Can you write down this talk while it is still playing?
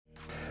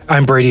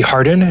I'm Brady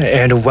Hardin,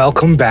 and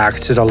welcome back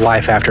to the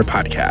Life After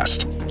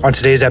podcast. On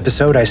today's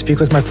episode, I speak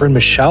with my friend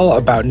Michelle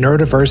about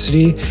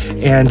neurodiversity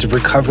and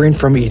recovering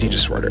from eating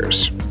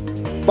disorders.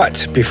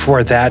 But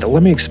before that,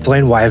 let me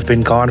explain why I've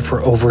been gone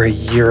for over a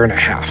year and a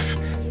half.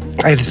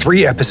 I had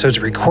 3 episodes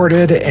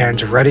recorded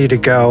and ready to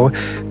go,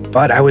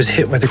 but I was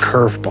hit with a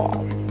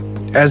curveball.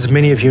 As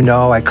many of you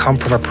know, I come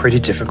from a pretty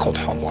difficult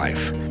home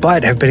life,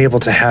 but have been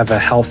able to have a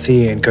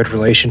healthy and good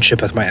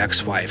relationship with my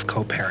ex-wife,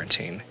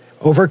 co-parenting.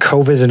 Over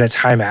COVID and a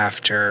time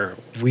after,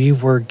 we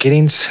were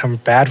getting some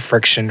bad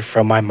friction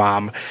from my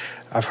mom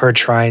of her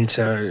trying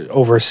to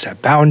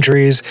overstep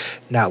boundaries,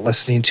 not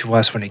listening to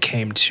us when it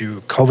came to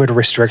COVID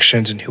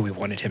restrictions and who we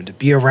wanted him to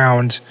be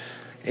around.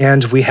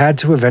 And we had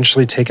to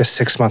eventually take a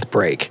 6-month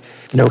break,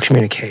 no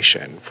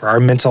communication, for our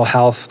mental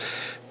health.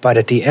 But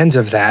at the end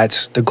of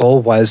that, the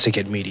goal was to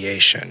get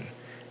mediation.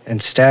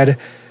 Instead,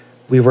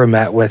 we were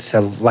met with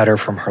a letter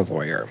from her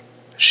lawyer.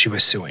 She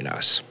was suing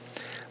us.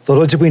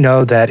 Little did we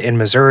know that in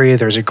Missouri,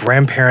 there's a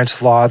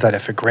grandparent's law that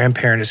if a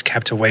grandparent is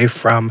kept away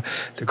from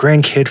the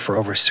grandkid for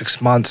over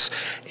 6 months,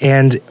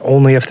 and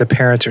only if the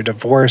parents are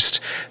divorced,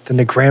 then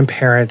the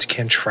grandparent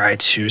can try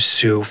to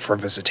sue for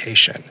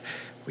visitation.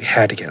 We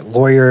had to get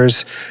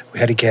lawyers. We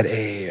had to get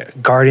a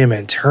guardian ad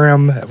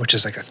interim, which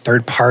is like a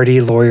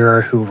third-party lawyer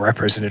who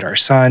represented our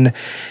son.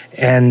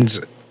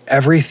 And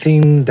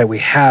everything that we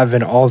have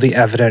and all the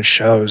evidence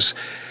shows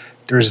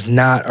there's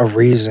not a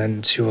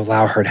reason to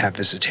allow her to have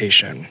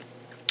visitation.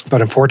 But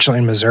unfortunately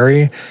in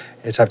Missouri,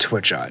 it's up to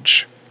a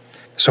judge.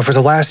 So for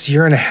the last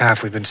year and a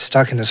half, we've been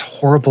stuck in this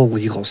horrible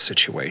legal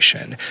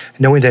situation,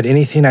 knowing that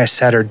anything I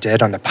said or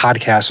did on the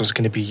podcast was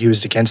going to be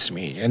used against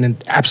me, and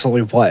it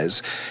absolutely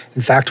was.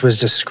 In fact, was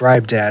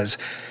described as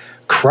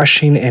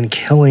crushing and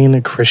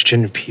killing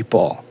Christian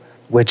people,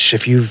 which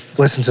if you've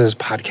listened to this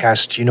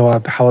podcast, you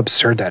know how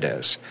absurd that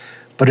is.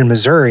 But in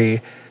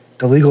Missouri,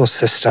 the legal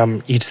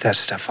system eats that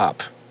stuff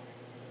up.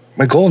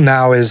 My goal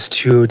now is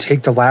to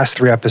take the last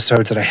 3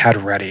 episodes that I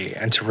had ready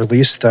and to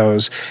release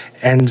those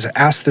and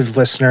ask the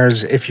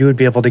listeners if you would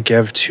be able to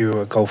give to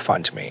a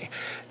GoFundMe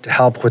to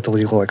help with the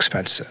legal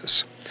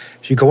expenses.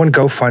 If you go on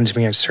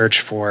GoFundMe and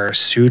search for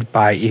Sued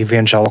by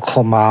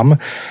Evangelical Mom,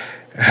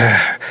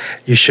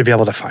 you should be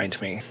able to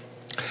find me.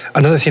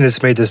 Another thing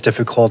that's made this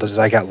difficult is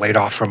I got laid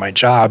off from my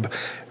job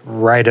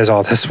right as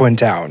all this went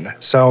down.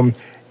 So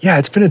yeah,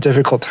 it's been a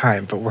difficult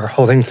time, but we're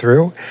holding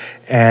through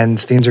and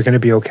things are going to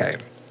be okay.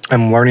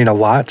 I'm learning a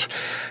lot.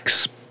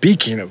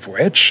 Speaking of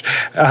which,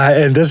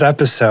 in this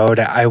episode,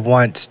 I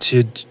want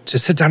to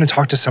sit down and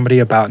talk to somebody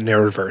about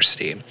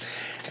neurodiversity.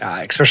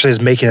 Especially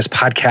as making this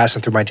podcast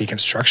and through my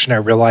deconstruction, I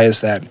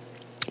realized that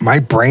my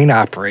brain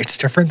operates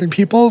different than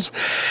people's.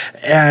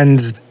 And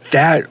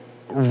that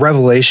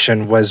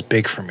revelation was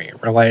big for me,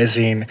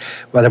 realizing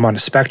whether I'm on a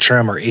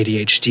spectrum or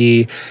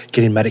ADHD,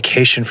 getting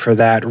medication for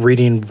that,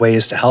 reading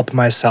ways to help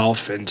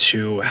myself and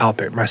to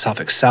help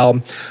myself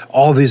excel.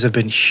 All of these have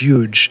been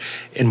huge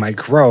in my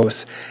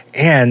growth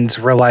and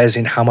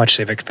realizing how much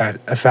they've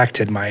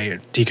affected my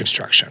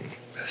deconstruction.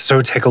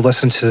 So take a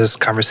listen to this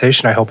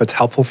conversation. I hope it's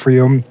helpful for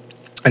you.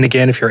 And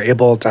again, if you're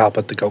able to help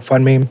with the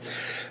GoFundMe,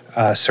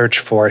 search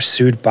for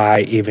Sued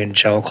by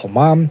Evangelical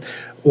Mom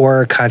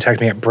or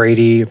contact me at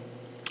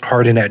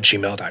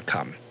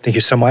bradyhardin@gmail.com. Thank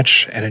you so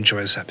much and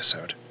enjoy this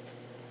episode.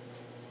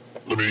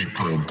 Let me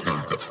kind of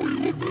unpack that for you a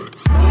little bit.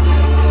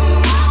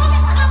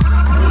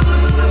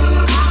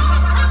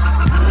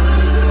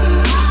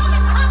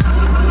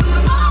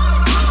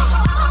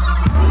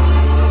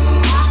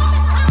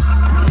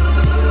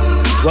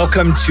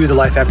 Welcome to the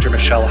Life After.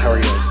 Michelle. How are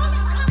you?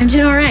 I'm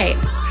doing all right.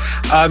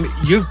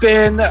 You've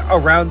been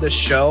around the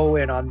show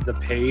and on the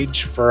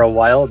page for a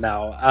while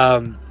now.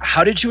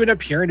 How did you end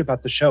up hearing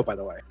about the show, by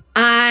the way?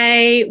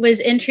 I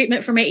was in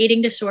treatment for my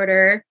eating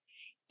disorder,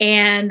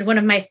 and one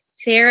of my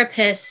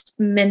therapists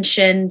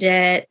mentioned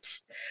it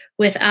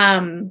with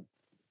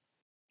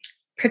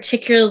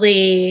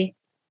particularly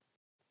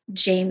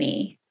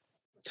Jamie.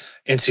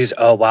 And she's,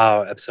 oh,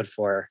 wow, episode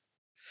 4.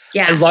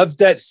 Yeah. I love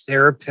that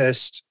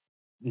therapists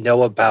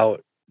know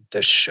about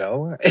the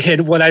show.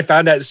 And when I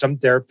found out some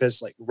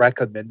therapists like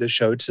recommend the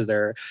show to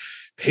their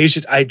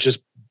patients, I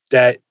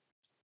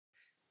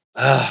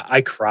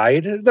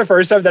cried the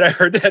first time that I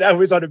heard that. I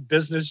was on a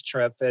business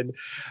trip and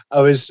I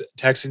was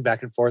texting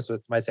back and forth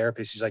with my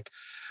therapist. He's like,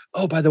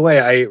 oh, by the way,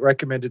 I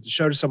recommended the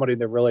show to somebody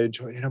and they really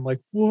enjoyed it. And I'm like,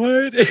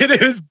 what? And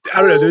it was, I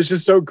don't know, it was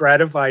just so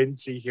gratifying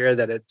to hear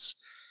that it's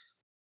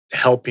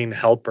helping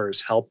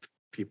helpers help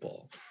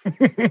people.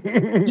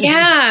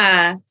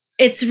 Yeah.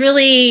 It's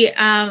really,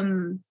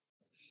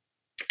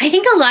 I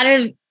think a lot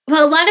of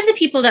the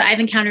people that I've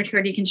encountered who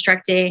are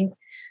deconstructing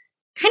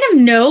kind of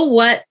know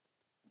what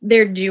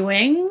they're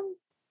doing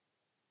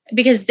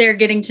because they're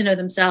getting to know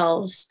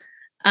themselves.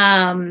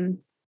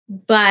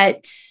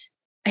 But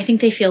I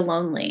think they feel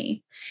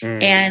lonely.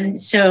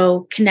 And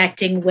so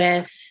connecting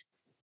with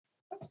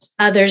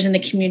others in the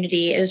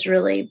community is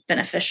really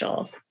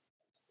beneficial.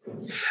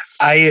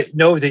 I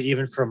know that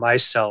even for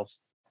myself,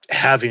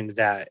 having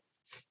that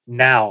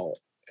now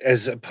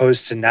as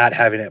opposed to not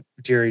having it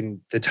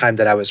during the time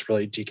that I was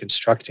really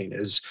deconstructing,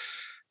 is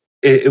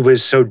it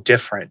was so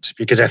different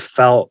because I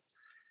felt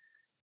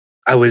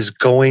I was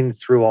going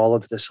through all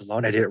of this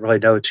alone. I didn't really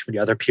know too many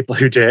other people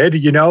who did,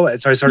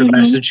 And so I started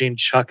messaging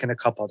Chuck and a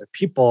couple other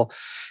people.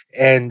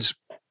 And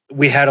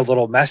we had a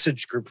little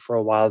message group for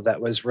a while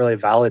that was really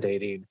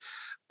validating.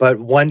 But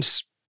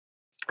once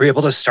we were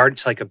able to start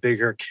to like a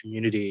bigger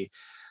community,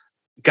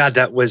 God,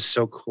 that was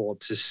so cool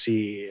to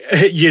see,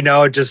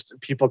 just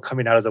people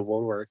coming out of the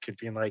woodwork and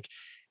being like,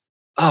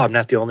 oh, I'm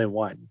not the only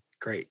one.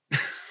 Great.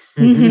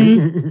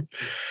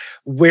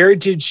 Where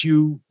did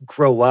you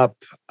grow up?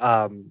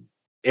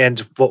 And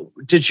what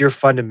did your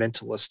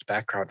fundamentalist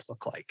background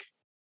look like?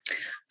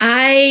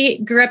 I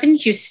grew up in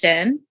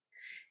Houston,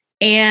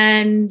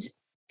 and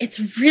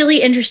it's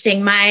really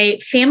interesting. My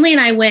family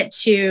and I went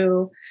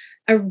to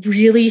a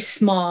really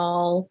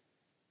small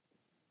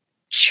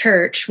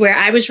church where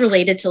I was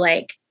related to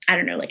like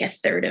a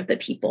third of the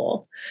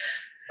people.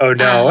 Oh,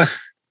 no.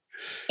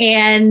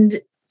 And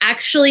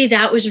actually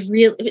that was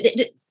real.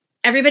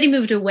 Everybody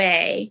moved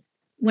away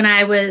when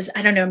I was,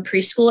 in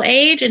preschool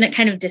age, and it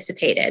kind of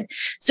dissipated.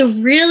 So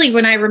really,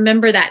 when I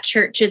remember that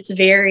church, it's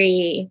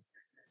very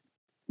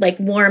like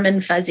warm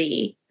and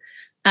fuzzy.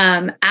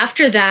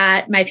 After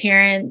that, my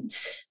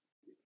parents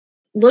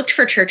looked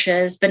for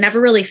churches, but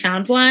never really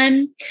found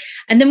one.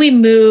 And then we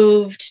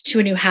moved to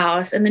a new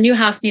house, and the new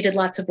house needed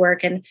lots of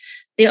work. And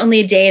the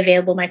only day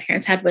available my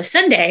parents had was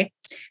Sunday.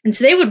 And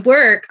so they would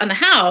work on the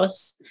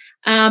house,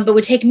 but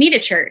would take me to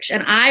church.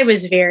 And I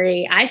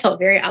felt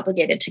very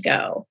obligated to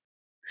go.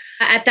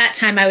 At that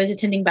time, I was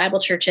attending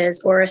Bible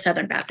churches or a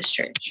Southern Baptist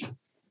church.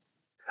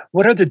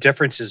 What are the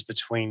differences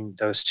between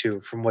those two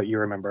from what you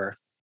remember?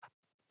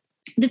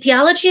 The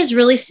theology is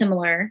really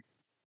similar.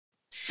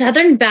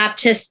 Southern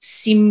Baptists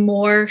seem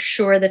more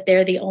sure that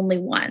they're the only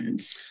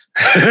ones.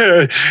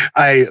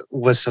 I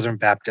was Southern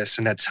Baptist,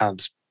 and that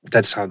sounds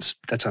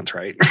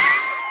right.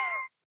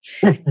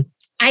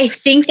 I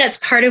think that's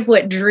part of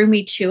what drew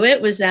me to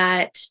it, was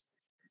that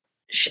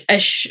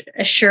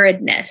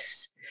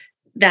assuredness,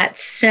 that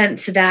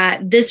sense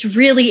that this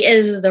really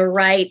is the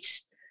right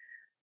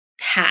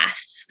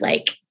path.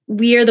 Like,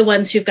 we are the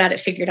ones who've got it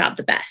figured out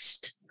the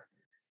best.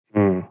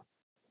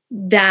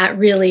 That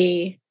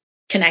really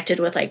connected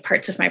with like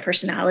parts of my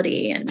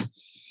personality. And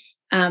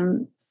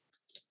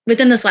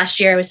within this last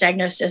year, I was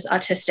diagnosed as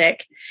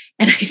autistic.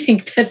 And I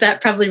think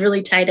that probably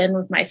really tied in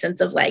with my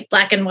sense of like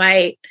black and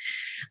white.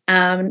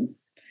 We're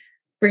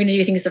going to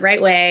do things the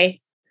right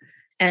way,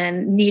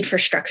 and need for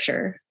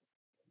structure.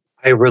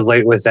 I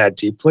relate with that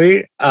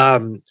deeply.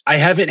 I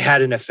haven't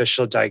had an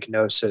official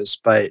diagnosis,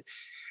 but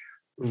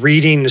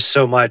reading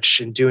so much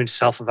and doing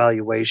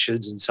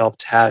self-evaluations and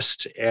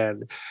self-tests,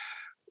 and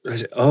I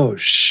was, oh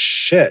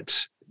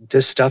shit,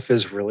 this stuff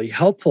is really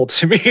helpful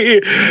to me.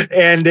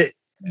 And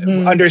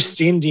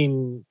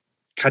understanding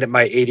kind of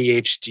my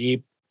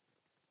ADHD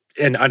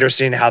and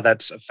understanding how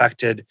that's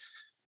affected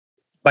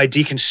by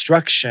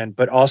deconstruction,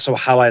 but also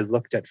how I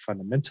looked at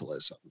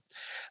fundamentalism.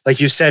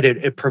 Like you said,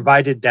 it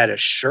provided that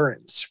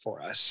assurance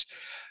for us.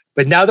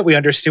 But now that we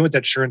understand what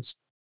that assurance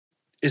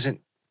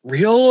isn't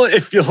real,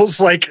 it feels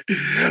like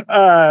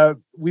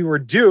we were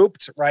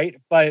duped,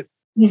 right? But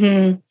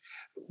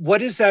what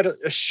does that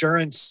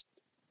assurance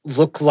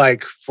look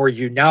like for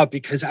you now?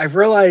 Because I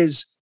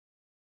realize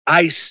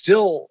I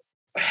still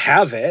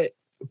have it,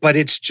 but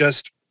it's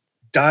just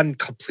done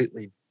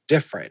completely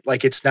different.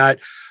 Like, it's not,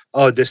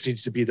 oh, this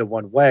needs to be the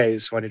one way,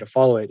 so I need to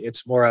follow it.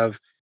 It's more of,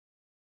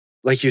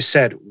 like you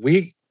said,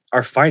 we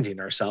are finding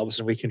ourselves,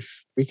 and we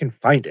can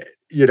find it,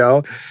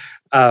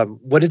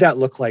 What did that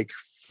look like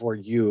for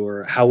you,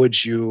 or how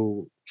would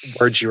you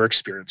word your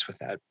experience with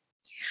that?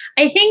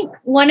 I think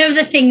one of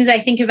the things I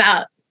think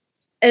about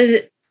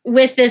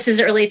with this as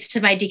it relates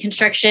to my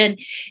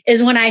deconstruction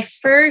is when I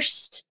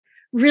first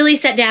really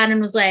sat down and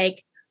was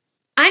like,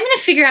 I'm going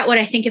to figure out what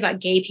I think about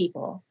gay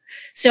people.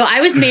 So I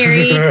was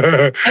married.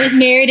 I was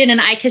married in an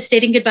I kiss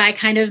dating goodbye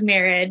kind of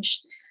marriage.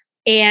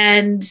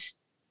 And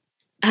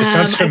it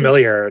sounds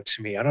familiar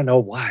to me. I don't know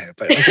why,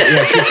 but okay,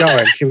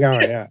 yeah, keep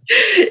going. Yeah.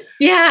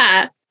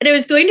 Yeah. And I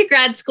was going to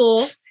grad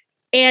school,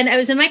 and I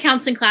was in my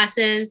counseling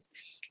classes,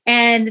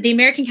 and the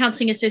American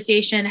Counseling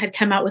Association had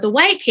come out with a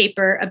white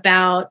paper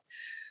about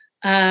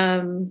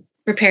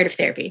reparative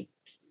therapy.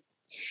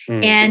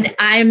 And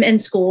I'm in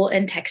school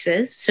in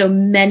Texas. So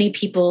many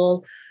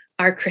people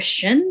are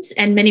Christians,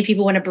 and many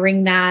people want to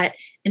bring that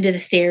into the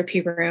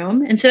therapy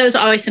room. And so that was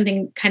always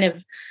something kind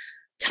of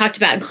talked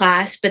about in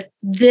class, but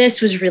this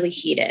was really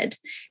heated.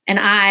 And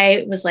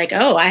I was like,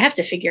 oh, I have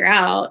to figure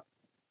out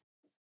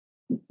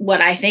what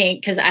I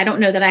think, because I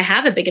don't know that I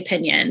have a big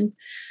opinion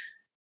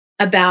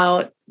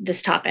about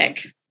this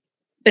topic.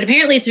 But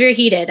apparently it's very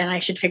heated, and I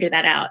should figure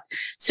that out.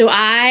 So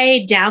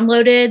I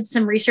downloaded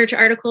some research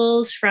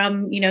articles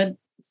from,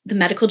 the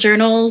medical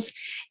journals,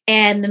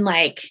 and then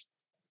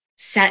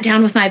sat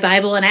down with my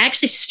Bible, and I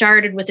actually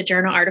started with the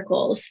journal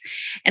articles,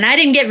 and I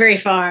didn't get very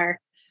far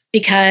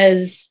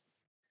because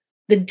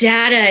the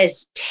data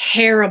is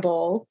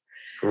terrible.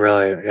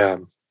 Really? Yeah.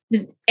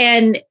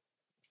 And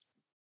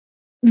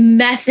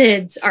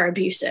methods are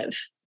abusive.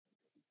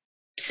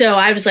 So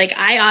I was like,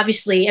 I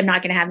obviously am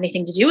not going to have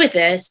anything to do with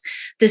this.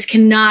 This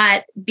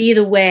cannot be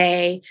the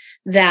way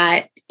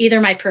that either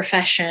my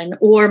profession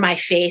or my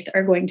faith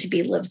are going to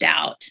be lived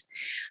out.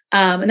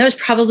 And that was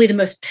probably the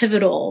most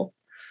pivotal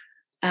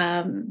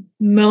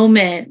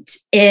moment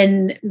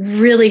in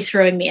really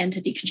throwing me into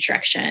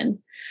deconstruction,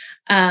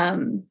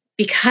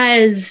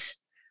 because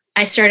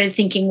I started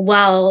thinking,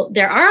 well,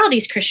 there are all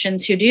these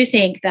Christians who do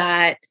think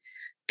that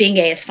being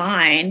gay is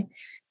fine,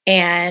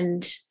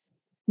 and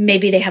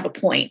maybe they have a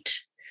point.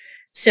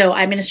 So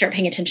I'm going to start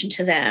paying attention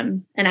to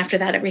them. And after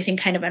that, everything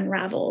kind of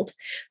unraveled.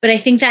 But I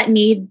think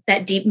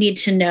that deep need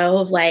to know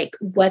of like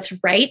what's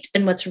right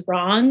and what's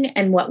wrong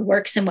and what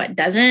works and what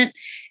doesn't,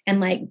 and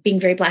like being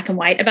very black and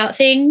white about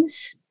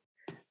things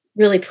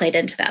really played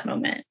into that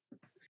moment.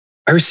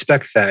 I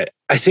respect that.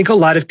 I think a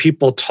lot of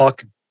people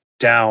talk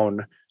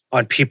down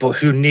on people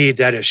who need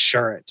that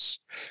assurance,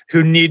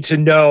 who need to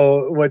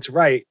know what's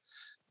right.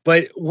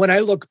 But when I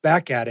look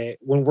back at it,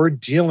 when we're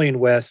dealing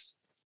with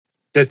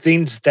the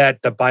things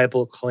that the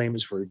Bible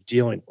claims we're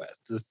dealing with,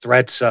 the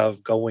threats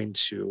of going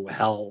to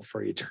hell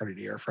for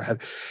eternity or for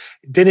heaven,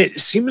 then it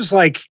seems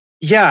like,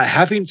 yeah,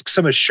 having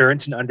some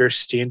assurance and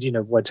understanding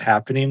of what's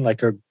happening,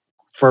 like a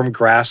firm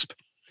grasp,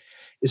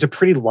 is a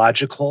pretty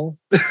logical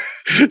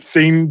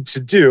thing to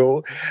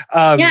do.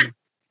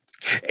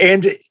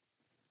 And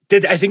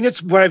I think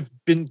that's what I've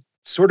been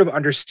sort of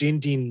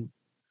understanding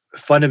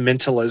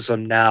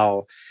fundamentalism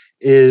now,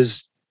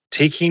 is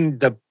taking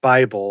the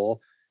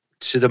Bible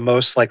to the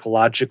most like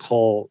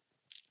logical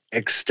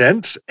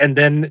extent. And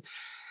then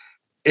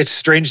it's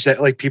strange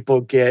that like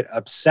people get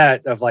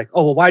upset of like,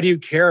 oh, well, why do you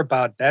care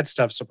about that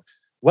stuff? So,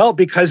 well,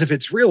 because if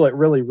it's real, it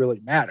really,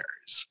 really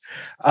matters.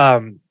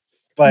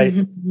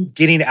 But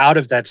getting out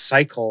of that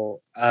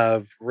cycle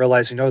of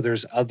realizing, oh,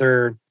 there's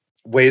other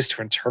ways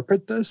to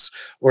interpret this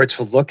or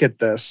to look at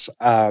this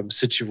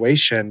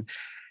situation,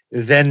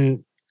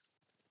 then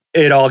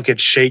it all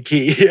gets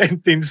shaky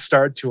and things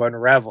start to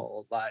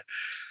unravel. But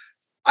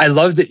I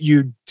love that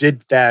you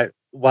did that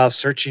while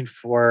searching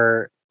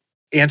for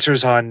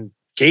answers on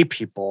gay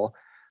people,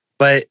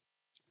 but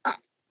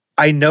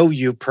I know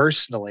you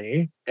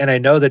personally, and I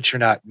know that you're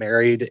not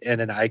married in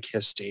an I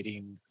kiss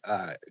dating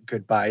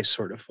goodbye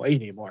sort of way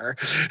anymore.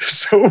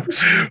 So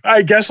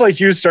I guess like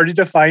you started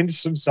to find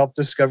some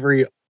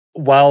self-discovery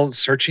while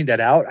searching that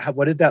out.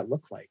 What did that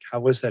look like? How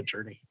was that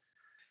journey?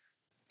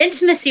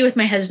 Intimacy with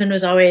my husband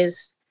was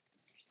always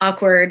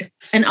awkward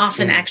and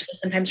often actually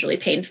sometimes really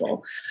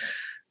painful.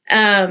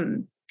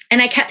 And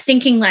I kept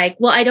thinking like,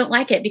 well, I don't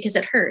like it because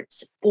it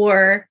hurts.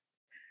 Or,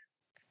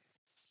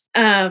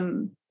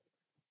 and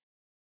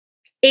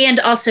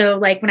also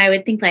like when I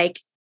would think like,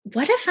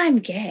 what if I'm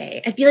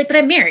gay? I'd be like, but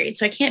I'm married,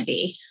 so I can't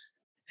be.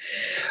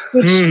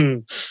 Which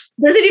doesn't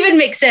even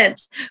make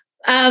sense.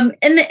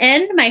 In the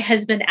end, my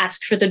husband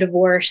asked for the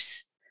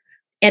divorce,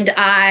 and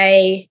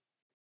I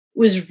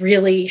was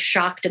really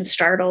shocked and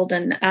startled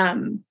and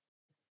kind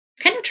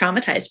of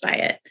traumatized by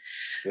it.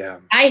 Yeah.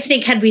 I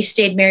think had we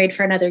stayed married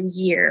for another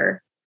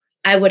year,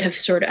 I would have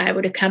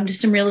come to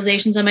some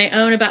realizations on my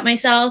own about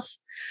myself.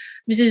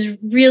 This is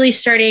really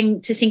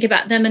starting to think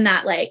about them in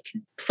that like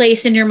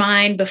place in your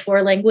mind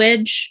before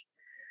language,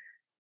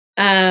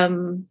 but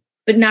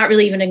not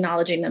really even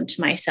acknowledging them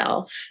to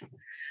myself.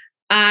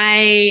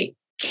 I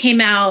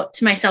came out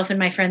to myself and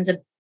my friends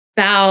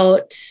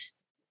about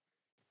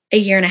a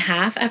year and a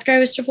half after I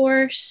was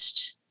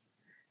divorced.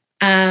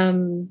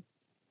 And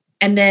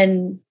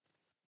then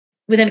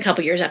within a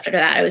couple of years after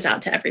that, I was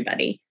out to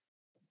everybody.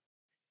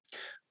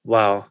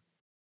 Wow.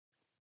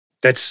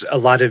 That's a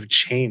lot of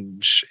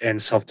change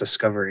and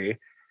self-discovery,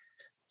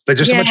 but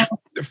there's so much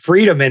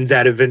freedom in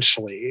that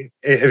eventually.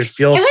 It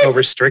feels so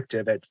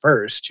restrictive at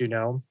first, you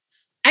know?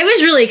 I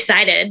was really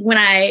excited when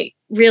I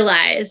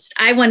realized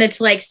I wanted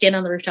to like stand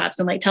on the rooftops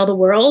and like tell the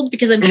world,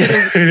 because I'm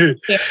sure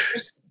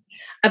cares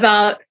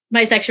about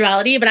my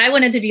sexuality, but I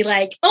wanted to be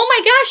like, oh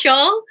my gosh,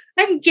 y'all,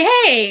 I'm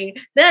gay.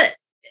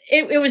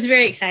 It was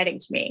very exciting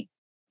to me.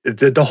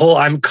 The whole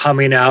I'm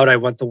coming out, I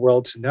want the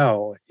world to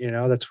know, you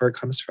know, that's where it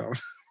comes from.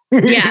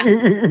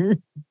 Yeah.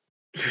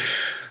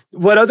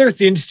 What other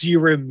things do you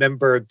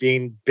remember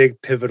being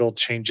big pivotal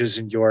changes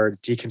in your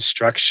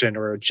deconstruction,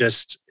 or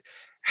just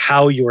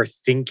how your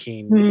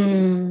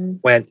thinking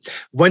went?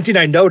 One thing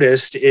I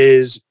noticed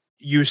is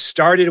you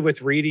started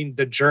with reading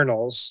the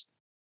journals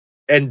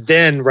and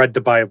then read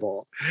the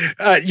Bible.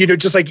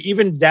 Just like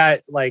even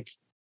that like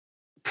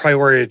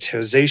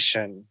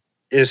prioritization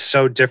is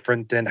so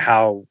different than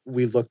how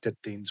we looked at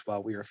things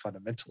while we were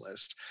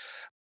fundamentalist.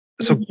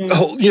 So,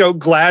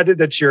 glad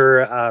that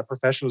your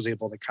profession was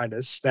able to kind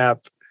of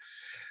snap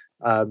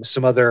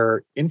some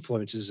other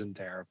influences in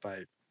there. But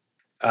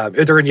are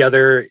there any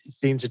other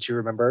themes that you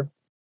remember?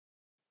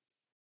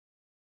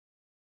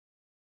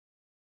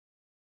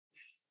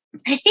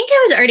 I think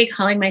I was already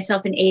calling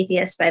myself an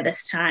atheist by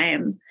this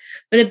time,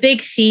 but a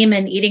big theme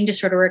in eating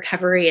disorder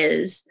recovery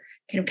is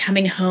kind of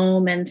coming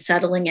home and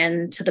settling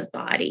into the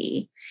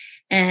body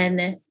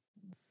and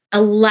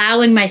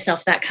allowing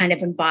myself that kind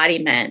of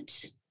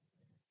embodiment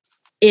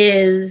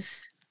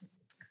is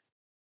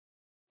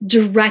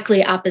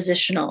directly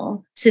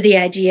oppositional to the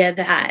idea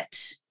that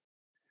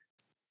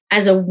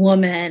as a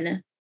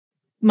woman,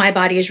 my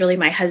body is really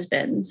my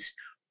husband's,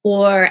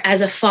 or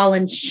as a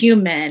fallen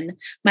human,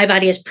 my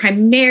body is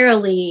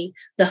primarily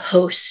the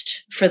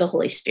host for the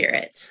Holy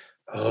Spirit.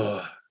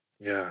 Oh,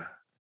 yeah.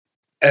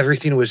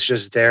 Everything was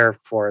just there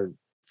for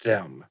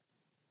them.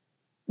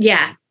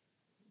 Yeah.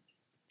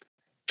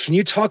 Can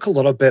you talk a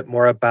little bit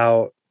more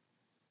about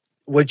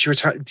what you were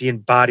talking, the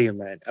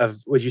embodiment of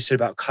what you said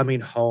about coming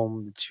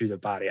home to the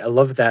body? I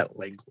love that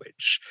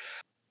language.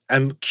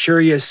 I'm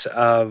curious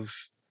of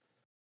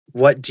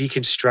what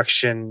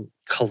deconstruction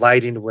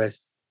colliding with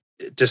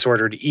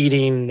disordered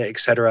eating, et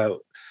cetera,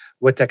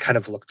 what that kind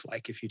of looked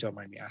like, if you don't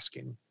mind me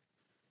asking.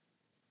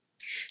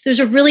 There's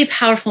a really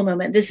powerful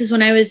moment. This is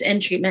when I was in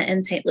treatment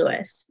in St.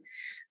 Louis.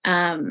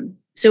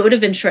 So it would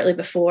have been shortly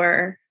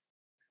before,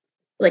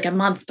 like a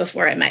month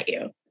before I met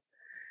you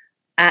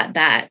at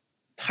that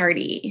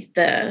party.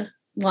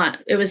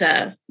 It was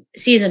a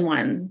season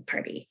 1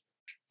 party.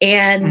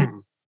 And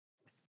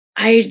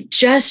I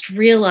just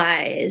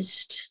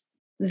realized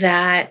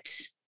that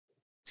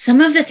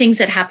some of the things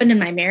that happened in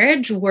my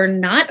marriage were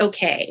not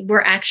okay,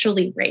 were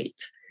actually rape.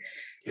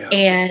 Yeah.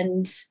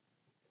 And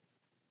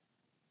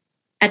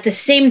at the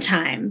same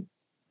time,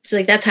 so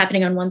like that's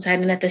happening on one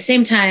side. And at the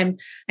same time,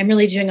 I'm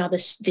really doing all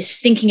this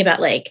thinking about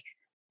like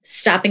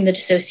stopping the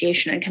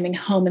dissociation and coming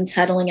home and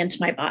settling into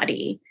my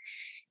body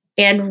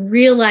and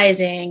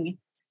realizing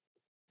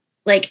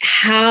like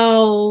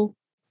how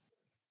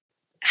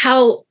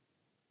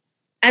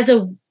as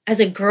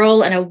a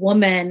girl and a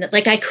woman,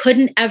 like I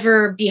couldn't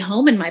ever be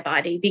home in my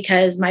body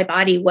because my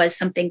body was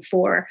something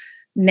for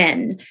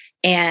men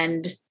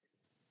and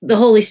the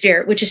Holy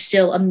Spirit, which is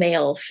still a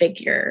male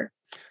figure.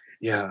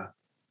 Yeah.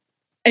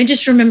 I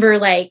just remember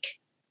like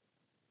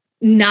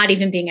not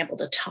even being able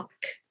to talk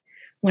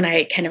when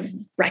I kind of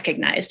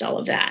recognized all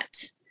of that.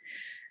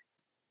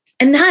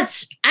 And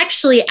that's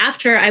actually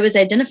after I was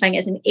identifying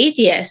as an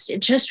atheist,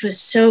 it just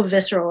was so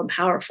visceral and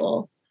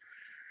powerful.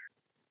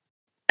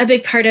 A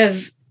big part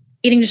of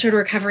eating disorder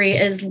recovery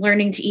is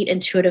learning to eat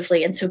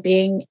intuitively. And so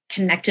being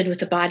connected with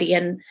the body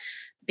and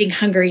being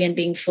hungry and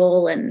being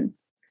full and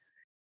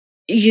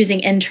using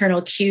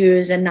internal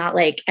cues and not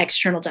like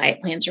external diet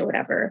plans or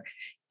whatever.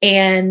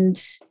 And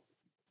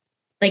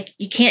like,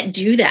 you can't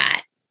do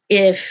that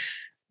if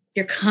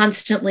you're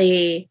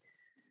constantly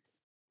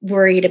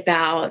worried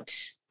about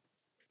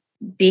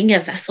being a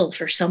vessel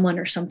for someone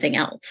or something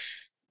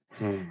else.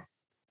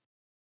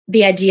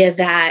 The idea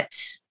that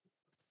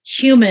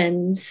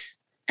humans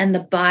and the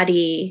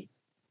body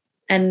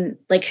and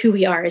like who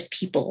we are as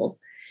people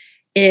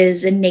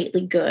is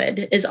innately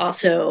good is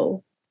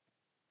also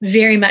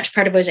very much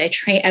part of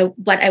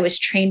what I was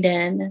trained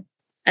in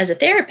as a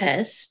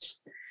therapist,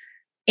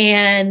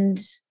 and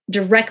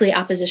directly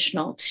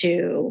oppositional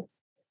to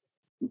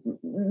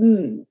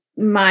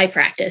my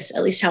practice,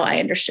 at least how I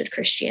understood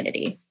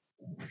Christianity,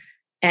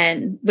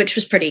 and which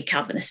was pretty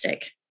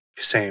Calvinistic.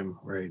 Same,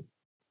 right.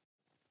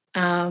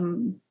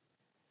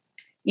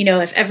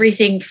 If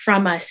everything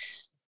from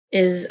us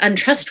is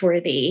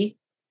untrustworthy,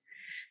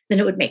 then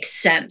it would make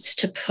sense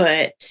to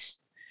put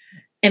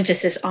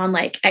emphasis on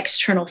like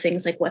external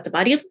things like what the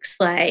body looks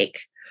like,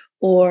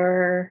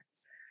 or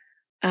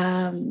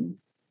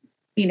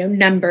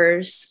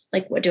numbers,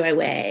 like what do I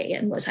weigh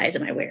and what size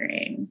am I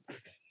wearing?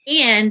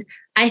 And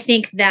I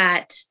think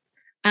that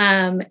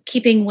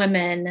keeping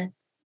women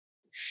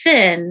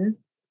thin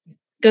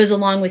goes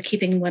along with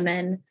keeping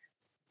women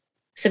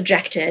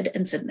subjected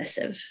and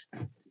submissive.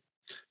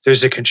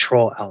 There's a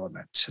control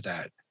element to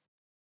that.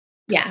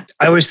 Yeah.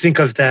 I always think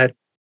of that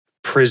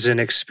prison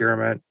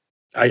experiment.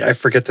 I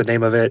forget the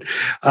name of it.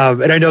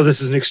 And I know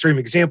this is an extreme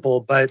example,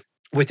 but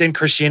within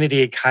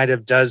Christianity, it kind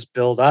of does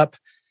build up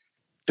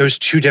those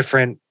two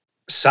different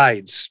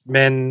sides,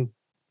 men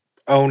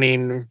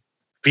owning,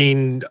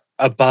 being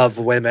above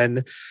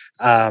women,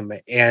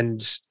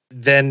 and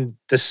then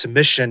the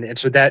submission. And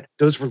so that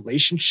those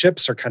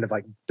relationships are kind of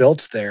like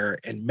built there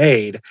and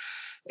made.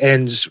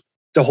 And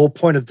the whole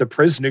point of the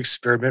prison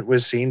experiment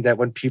was seeing that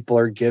when people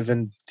are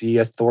given the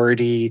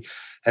authority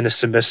and the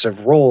submissive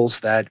roles,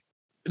 that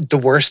the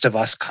worst of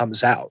us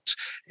comes out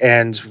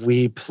and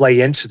we play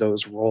into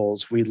those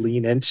roles, we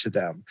lean into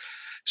them.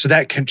 So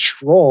that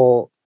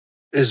control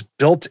is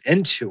built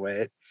into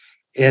it.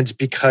 And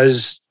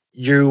because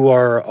you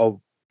are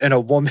in a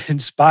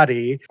woman's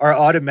body, are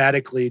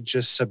automatically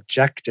just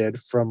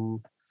subjected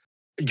from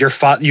your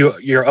father.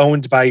 You're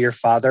owned by your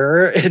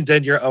father, and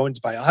then you're owned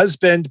by a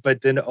husband,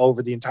 but then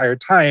over the entire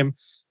time,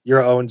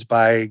 you're owned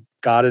by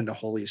God and the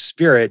Holy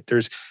Spirit.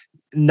 There's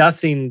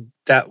nothing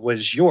that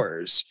was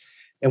yours.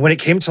 And when it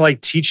came to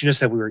like teaching us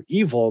that we were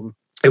evil,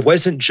 it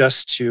wasn't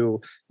just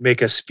to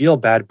make us feel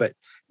bad, but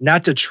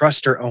not to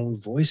trust our own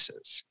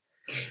voices.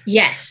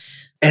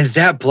 Yes. And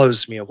that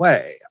blows me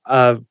away.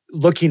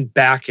 Looking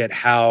back at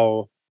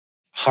how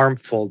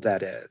harmful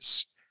that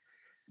is.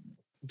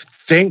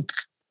 Thank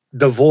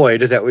the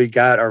void that we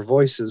got our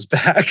voices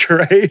back,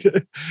 right?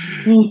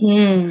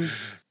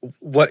 Mm-hmm.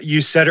 what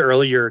you said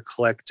earlier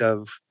clicked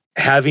of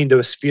having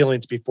those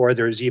feelings before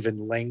there's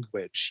even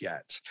language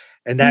yet.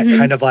 And that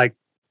kind of like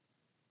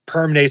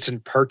permeates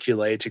and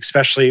percolates,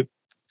 especially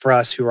for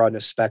us who are on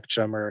the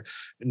spectrum or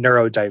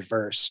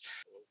neurodiverse.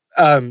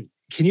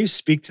 Can you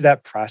speak to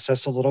that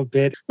process a little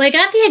bit? Well, I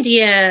got the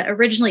idea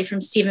originally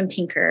from Steven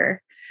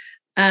Pinker,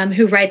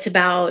 who writes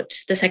about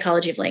the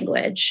psychology of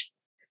language.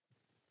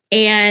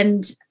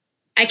 And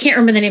I can't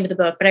remember the name of the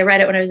book, but I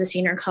read it when I was a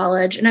senior in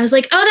college. And I was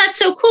like, oh, that's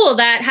so cool.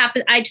 That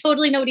happened. I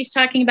totally know what he's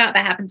talking about.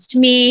 That happens to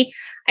me.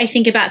 I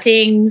think about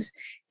things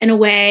in a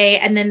way,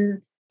 and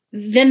then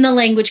the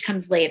language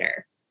comes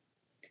later.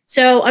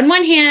 So on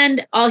one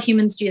hand, all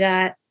humans do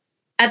that.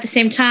 At the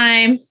same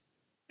time,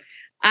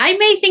 I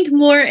may think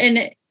more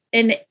in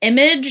an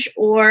image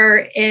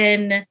or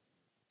in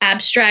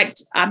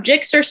abstract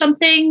objects or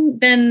something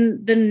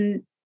than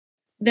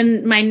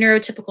my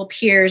neurotypical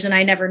peers, and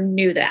I never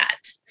knew that.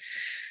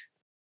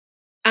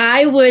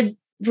 I would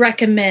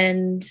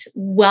recommend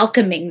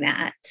welcoming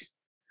that,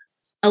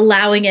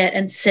 allowing it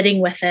and sitting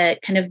with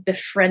it, kind of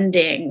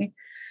befriending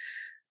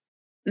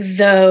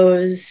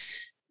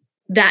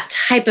that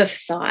type of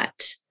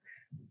thought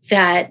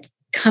that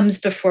comes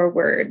before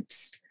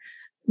words.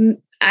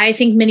 I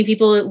think many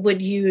people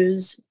would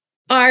use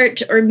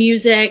art or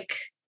music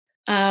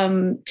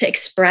to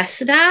express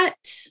that.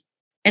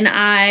 And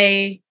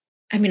I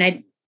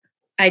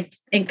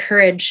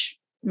encourage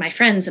my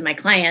friends and my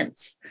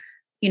clients,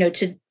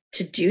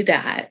 to do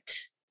that.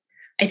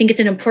 I think it's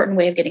an important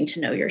way of getting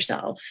to know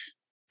yourself.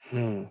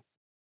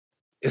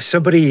 If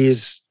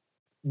somebody's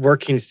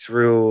working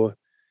through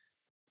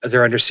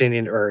their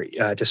understanding or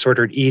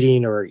disordered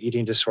eating or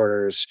eating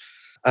disorders,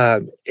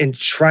 and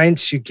trying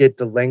to get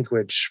the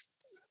language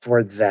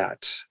for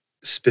that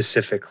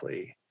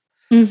specifically,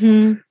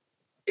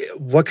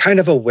 what kind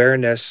of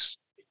awareness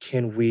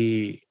can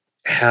we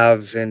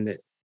have and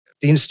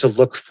things to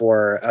look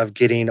for of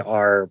getting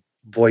our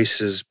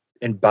voices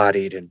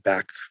embodied and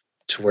back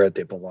to where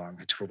they belong,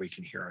 to where we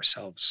can hear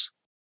ourselves?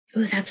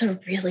 Oh, that's a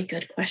really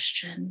good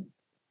question.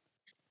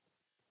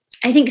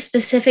 I think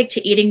specific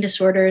to eating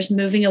disorders,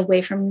 moving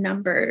away from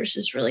numbers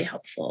is really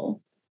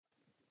helpful.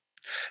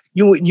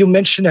 You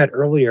mentioned that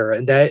earlier,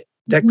 and that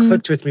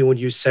clicked with me when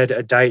you said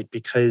a diet,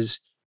 because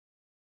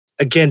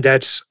again,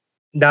 that's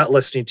not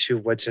listening to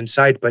what's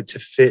inside, but to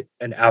fit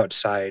an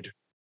outside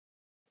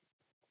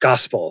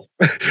gospel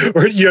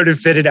or, to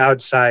fit an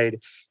outside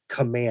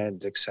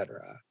command,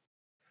 etc.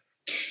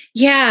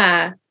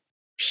 Yeah.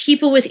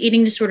 People with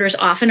eating disorders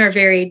often are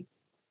very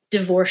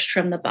divorced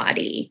from the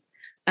body.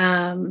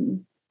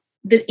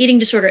 The eating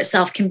disorder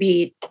itself can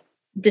be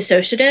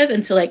dissociative,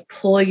 and so like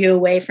pull you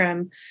away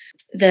from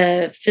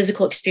the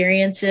physical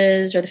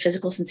experiences or the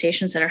physical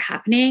sensations that are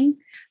happening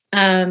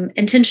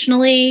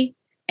intentionally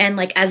and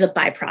like as a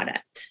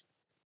byproduct.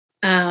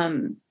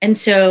 And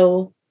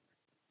so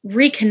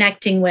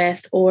reconnecting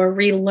with or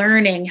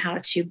relearning how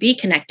to be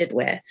connected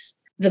with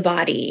the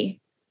body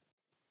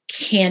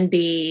can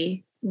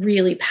be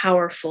really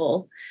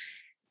powerful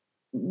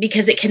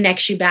because it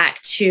connects you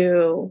back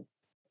to,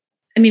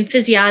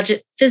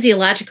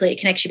 physiologically, it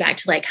connects you back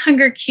to like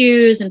hunger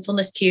cues and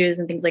fullness cues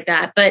and things like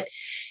that. But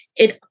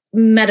it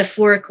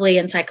metaphorically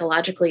and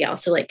psychologically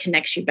also like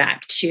connects you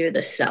back to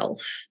the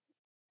self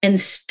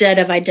instead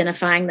of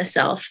identifying the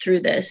self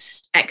through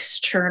this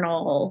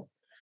external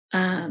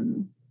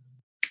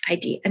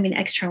idea.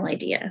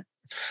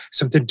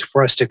 Something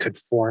for us to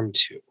conform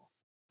to.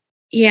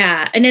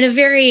 Yeah. And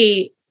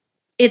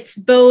it's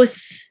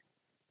both,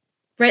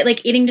 right?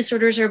 Like eating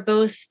disorders are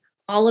both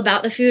all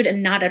about the food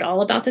and not at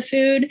all about the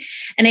food.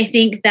 And I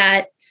think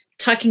that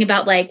talking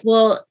about like,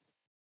 well,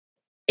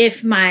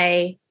 if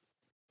I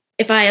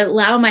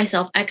allow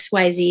myself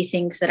XYZ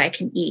things that I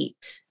can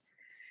eat,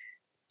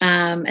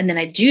 and then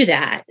I do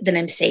that, then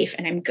I'm safe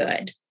and I'm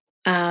good.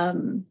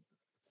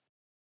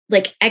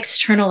 Like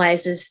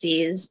externalizes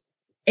these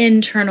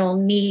internal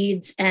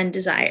needs and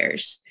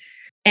desires.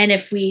 And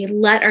if we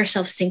let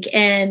ourselves sink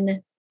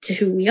in to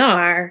who we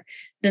are,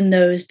 then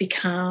those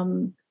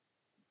become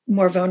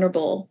more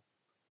vulnerable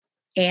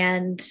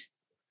and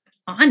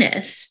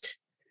honest.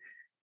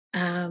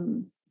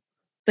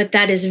 But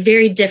that is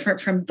very different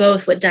from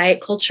both what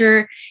diet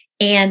culture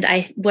and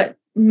what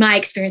my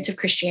experience of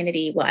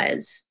Christianity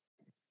was.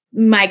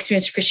 My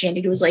experience of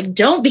Christianity was like,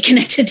 don't be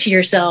connected to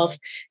yourself.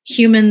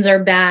 Humans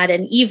are bad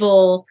and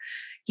evil.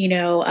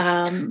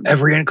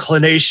 Every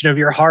inclination of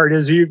your heart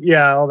is you.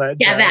 Yeah, all that.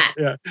 Yeah,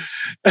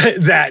 jazz.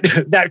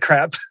 That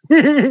crap.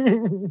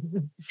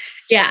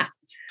 Yeah.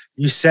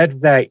 You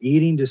said that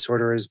eating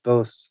disorder is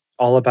both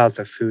all about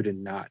the food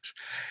and not.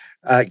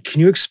 Can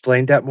you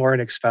explain that more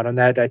and expound on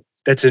that?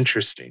 That's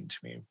interesting to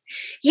me.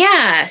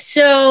 Yeah.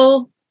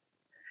 So,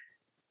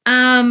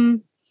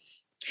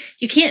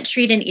 you can't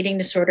treat an eating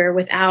disorder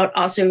without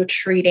also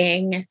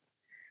treating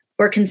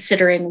or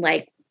considering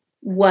like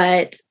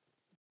what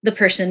the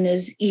person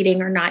is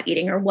eating or not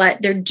eating or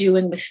what they're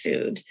doing with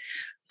food,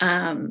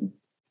 and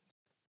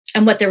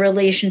what their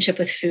relationship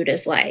with food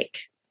is like.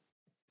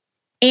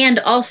 And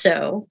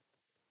also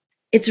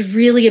it's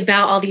really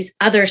about all these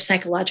other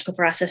psychological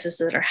processes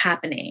that are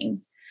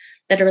happening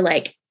that are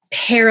like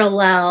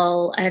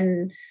parallel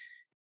and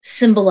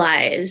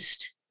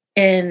symbolized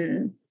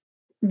in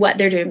what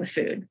they're doing with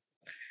food.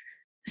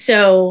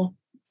 So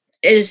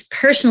it is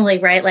personally,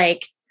 right?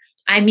 Like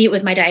I meet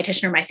with my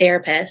dietitian or my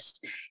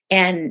therapist,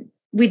 and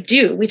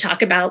we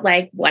talk about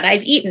like what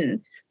I've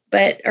eaten,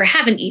 or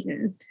haven't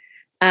eaten.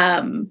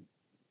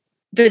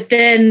 But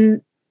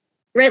then,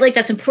 right, like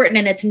that's important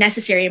and it's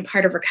necessary and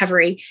part of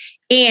recovery.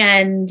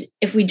 And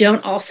if we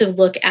don't also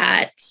look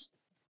at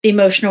the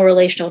emotional,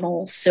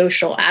 relational,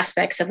 social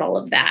aspects of all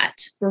of that,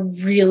 we're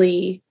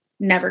really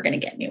never going to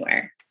get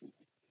anywhere.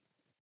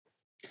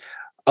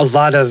 A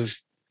lot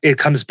of it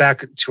comes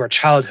back to our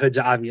childhoods,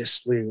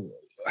 obviously,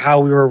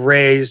 how we were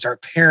raised, our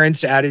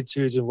parents'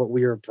 attitudes, and what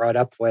we were brought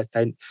up with.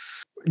 I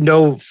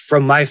know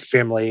from my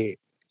family,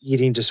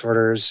 eating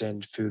disorders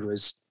and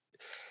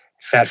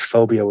fat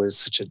phobia was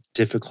such a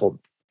difficult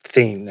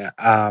thing.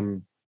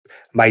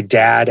 My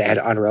dad had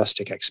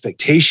unrealistic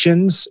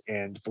expectations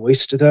and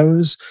voiced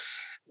those,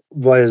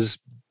 was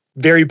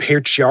very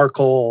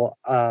patriarchal,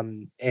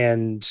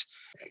 and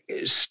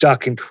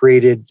stuck and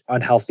created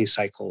unhealthy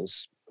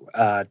cycles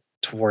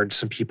towards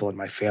some people in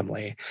my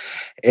family.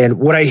 And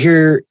what I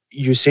hear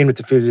you saying with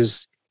the food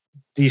is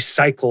these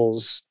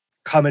cycles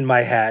come in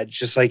my head,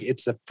 just like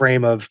it's the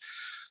frame of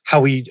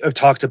how we have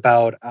talked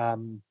about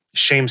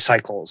shame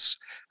cycles,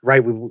 right?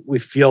 We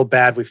feel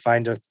bad, we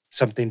find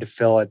something to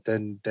fill it,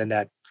 then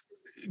that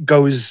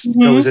goes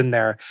in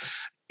there.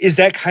 Is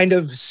that kind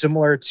of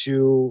similar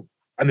to,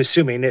 I'm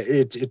assuming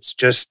it's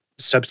just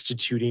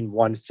substituting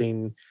one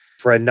thing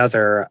for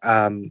another?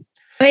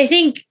 I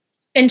think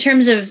in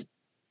terms of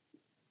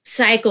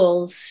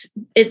cycles,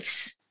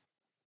 it's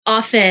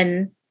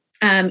often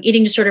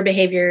eating disorder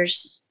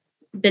behaviors,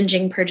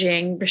 binging,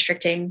 purging,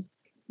 restricting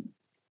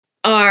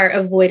are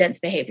avoidance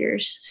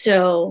behaviors.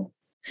 So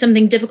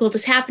something difficult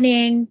is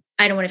happening.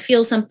 I don't want to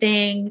feel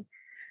something.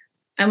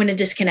 I want to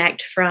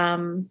disconnect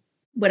from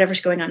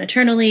whatever's going on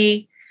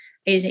internally.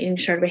 I use an eating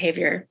disorder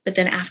behavior, but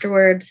then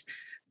afterwards,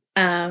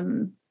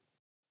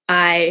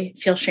 I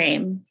feel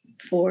shame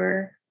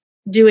for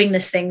doing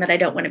this thing that I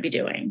don't want to be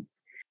doing,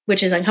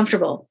 which is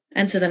uncomfortable.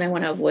 And so then I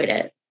want to avoid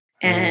it.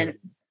 And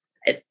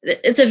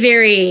it's a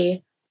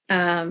very,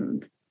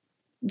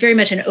 very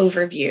much an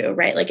overview,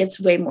 right? Like it's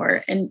way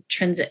more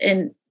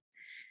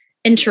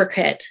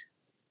intricate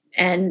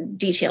and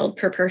detailed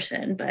per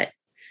person, but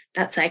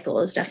that cycle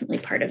is definitely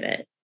part of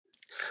it.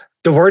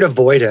 The word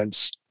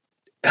avoidance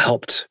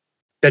helped.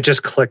 That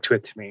just clicked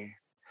with me,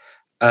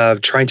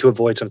 of trying to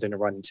avoid something to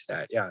run into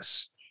that.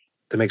 Yes,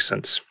 that makes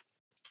sense.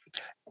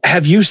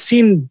 Have you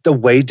seen The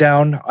Way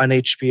Down on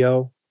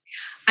HBO?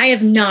 I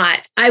have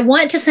not. I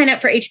want to sign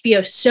up for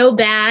HBO so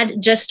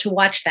bad just to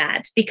watch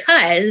that,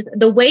 because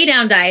The Way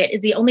Down Diet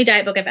is the only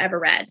diet book I've ever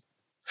read.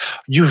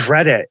 You've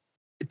read it.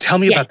 Tell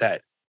me about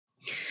that.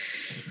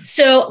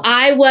 So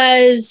I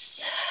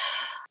was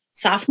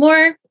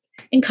sophomore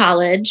in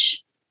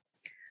college.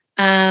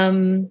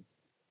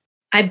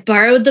 I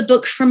borrowed the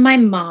book from my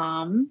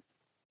mom.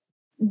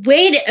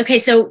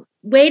 So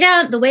The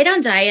Way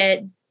Down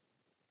Diet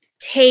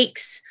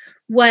takes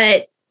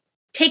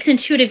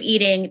intuitive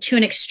eating to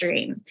an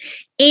extreme,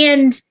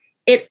 and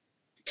it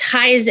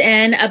ties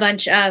in a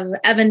bunch of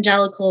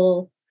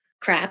evangelical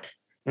crap,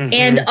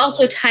 and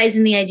also ties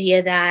in the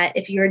idea that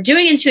if you're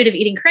doing intuitive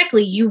eating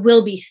correctly, you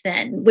will be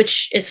thin,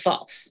 which is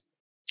false.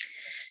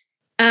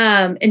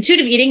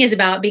 Intuitive eating is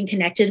about being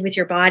connected with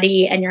your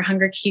body and your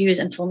hunger cues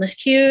and fullness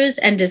cues,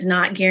 and does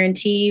not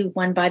guarantee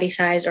one body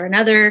size or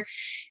another.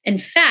 In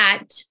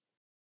fact,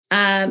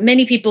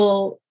 many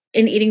people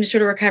in eating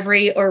disorder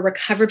recovery or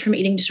recovered from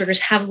eating disorders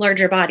have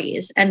larger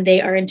bodies, and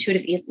they are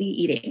intuitively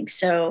eating.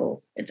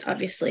 So it's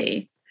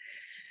obviously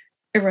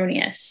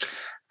erroneous.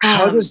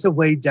 How does The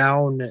Way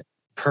Down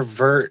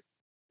pervert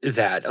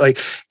that? Like,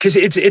 because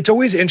it's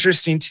always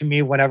interesting to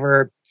me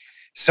whenever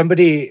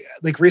somebody,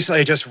 like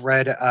recently I just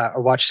read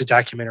or watched a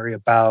documentary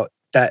about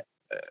that.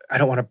 I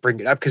don't want to bring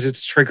it up because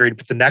it's triggering,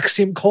 but the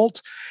Nexium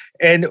cult.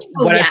 And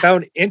I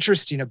found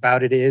interesting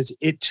about it is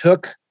it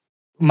took,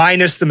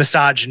 minus the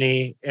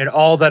misogyny and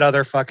all that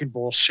other fucking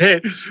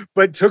bullshit,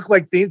 but took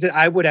like things that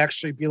I would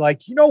actually be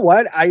like, you know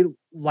what? I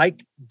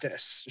like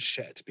this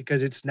shit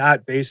because it's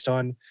not based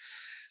on,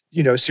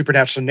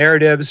 supernatural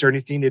narratives or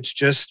anything. It's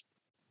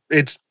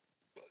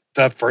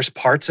the first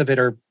parts of it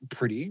are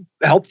pretty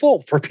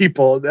helpful for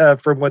people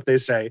from what they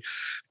say.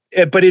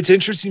 But it's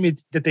interesting to me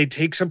that they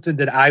take something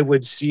that I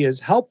would see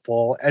as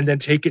helpful and then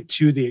take it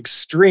to the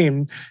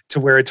extreme to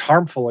where it's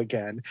harmful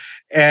again.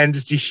 And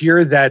to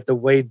hear that The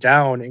Way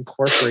Down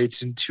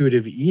incorporates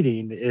intuitive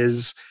eating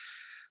is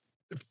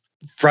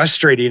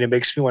frustrating. It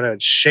makes me want to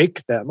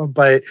shake them.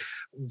 But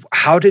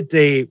how did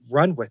they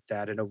run with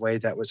that in a way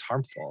that was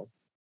harmful?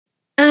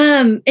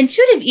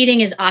 Intuitive eating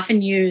is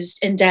often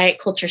used in diet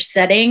culture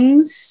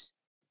settings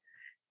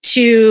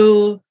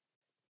so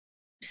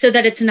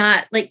that it's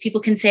not like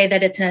people can say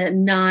that it's a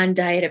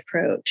non-diet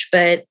approach,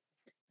 but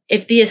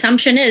if the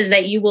assumption is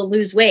that you will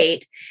lose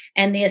weight,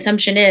 and the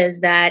assumption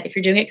is that if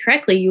you're doing it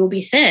correctly, you will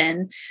be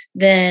thin,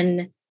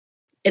 then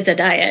it's a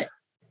diet.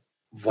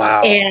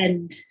 Wow.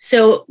 And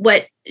so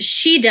what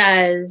she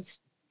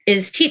does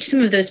is teach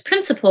some of those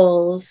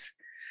principles,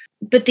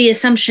 but the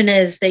assumption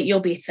is that you'll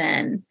be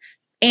thin.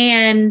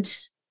 And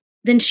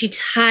then she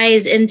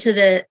ties into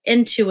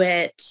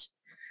it.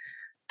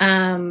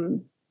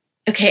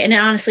 Okay. And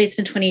honestly, it's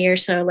been 20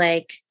 years. So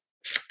like,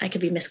 I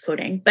could be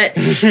misquoting, but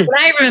what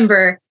I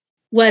remember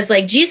was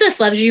like, Jesus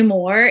loves you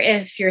more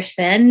if you're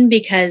thin,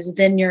 because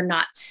then you're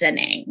not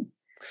sinning.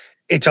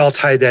 It's all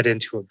tied that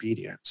into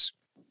obedience.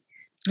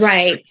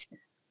 Right.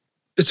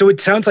 So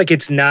it sounds like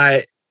it's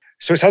not,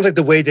 so it sounds like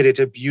the way that it's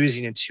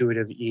abusing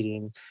intuitive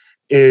eating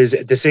is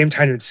at the same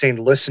time it's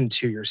saying, listen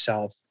to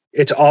yourself.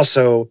 It's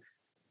also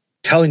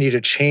telling you to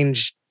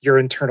change your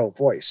internal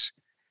voice.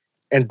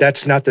 And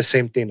that's not the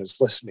same thing as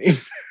listening.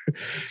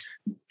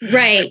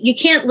 Right. You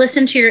can't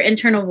listen to your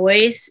internal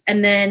voice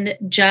and then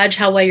judge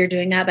how well you're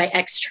doing that by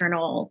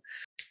external,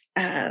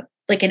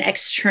 like an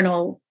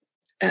external,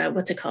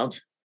 what's it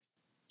called?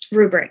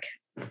 Rubric.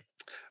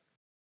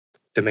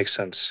 That makes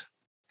sense.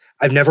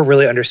 I've never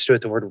really understood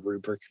what the word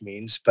rubric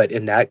means, but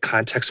in that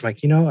context, I'm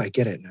like, I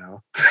get it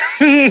now.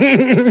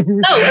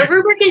 A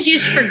rubric is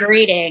used for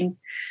grading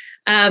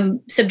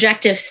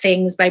subjective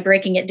things by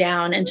breaking it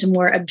down into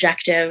more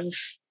objective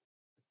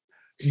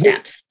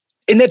steps.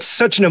 And that's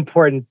such an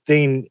important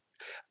thing.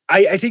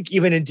 I think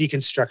even in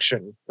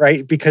deconstruction,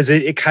 right? Because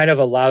it kind of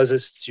allows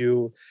us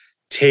to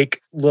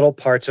take little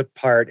parts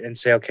apart and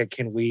say, okay,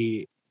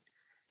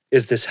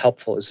 is this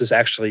helpful? Is this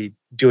actually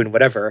doing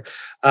whatever?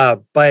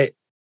 But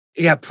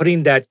yeah,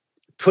 putting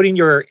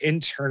your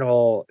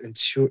internal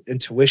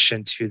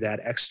intuition to that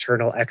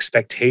external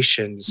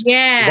expectations,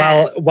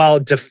 while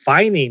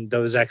defining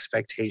those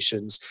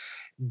expectations,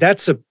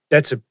 that's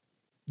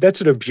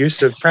an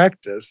abusive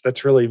practice.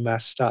 That's really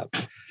messed up.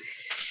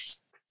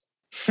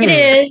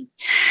 It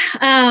is.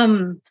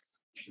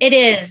 It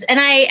is. And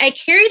I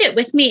carried it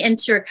with me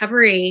into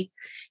recovery.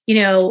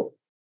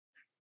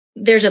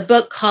 There's a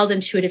book called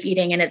Intuitive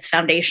Eating, and it's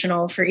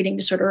foundational for eating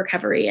disorder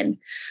recovery. And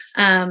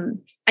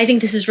I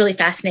think this is really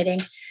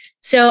fascinating.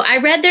 So I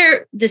read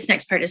this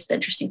next part is the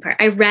interesting part.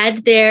 I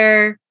read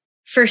their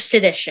first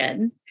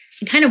edition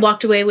and kind of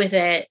walked away with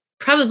it,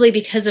 probably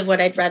because of what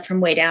I'd read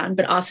from Way Down,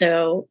 but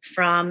also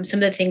from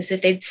some of the things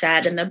that they'd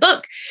said in the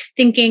book,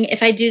 thinking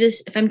if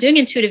I'm doing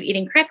intuitive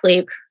eating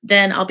correctly,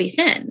 then I'll be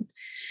thin.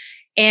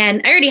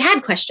 And I already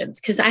had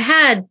questions because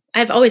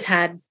I've always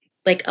had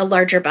like a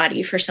larger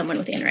body for someone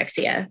with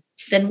anorexia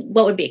than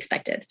what would be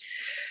expected.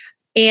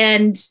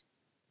 And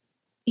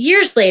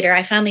years later,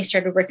 I finally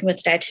started working with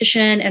a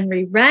dietitian and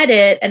reread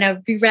it. And I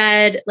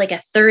reread like a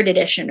third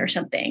edition or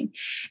something.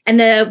 And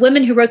the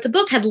women who wrote the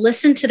book had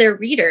listened to their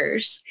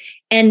readers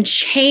and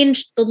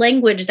changed the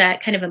language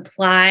that kind of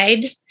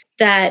implied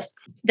that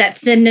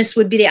thinness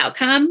would be the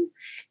outcome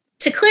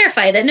to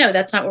clarify that, no,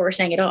 that's not what we're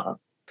saying at all.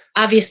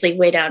 Obviously,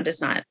 Way Down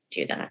does not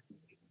do that.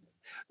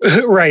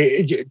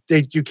 Right.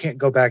 You can't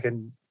go back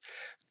and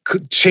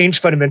change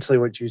fundamentally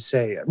what you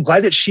say. I'm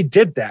glad that she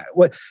did that.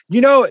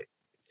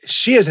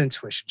 She has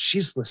intuition.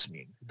 She's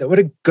listening. What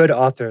a good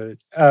author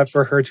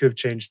for her to have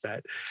changed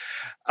that.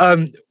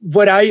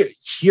 What I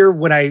hear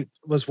when I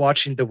was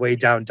watching the Way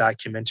Down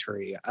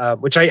documentary,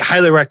 which I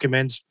highly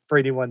recommend for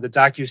anyone, the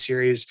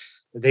docuseries,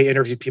 they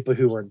interview people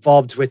who were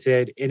involved with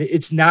it. And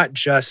it's not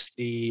just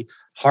the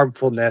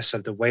harmfulness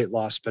of the weight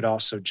loss, but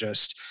also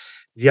just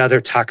the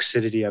other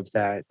toxicity of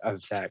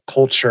that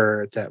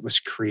culture that was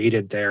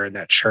created there in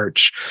that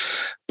church.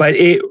 But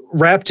it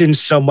wrapped in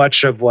so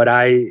much of what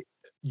I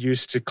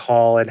used to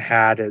call and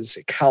had as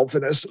a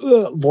Calvinist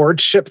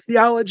lordship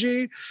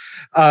theology.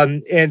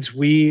 I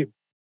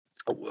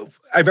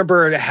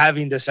remember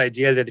having this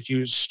idea that if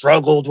you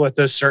struggled with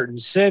a certain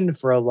sin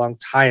for a long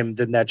time,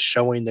 then that's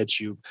showing that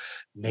you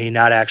may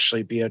not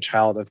actually be a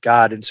child of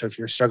God. And so if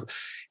you're struggling,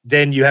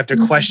 then you have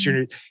to question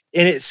it.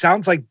 And it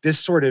sounds like this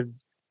sort of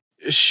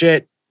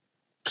shit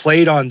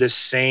played on the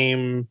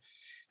same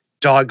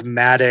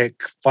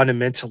dogmatic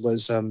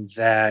fundamentalism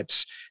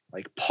that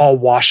like Paul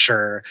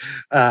Washer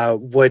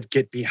would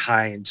get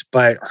behind,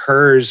 but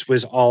hers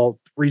was all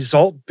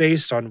result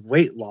based on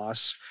weight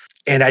loss.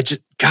 And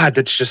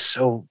that's just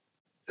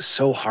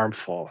so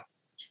harmful.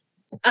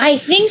 I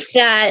think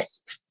that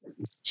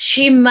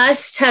she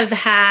must have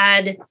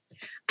had,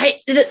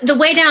 the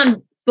Way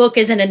Down book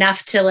isn't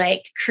enough to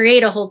like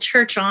create a whole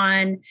church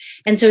on.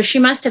 And so she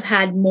must have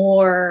had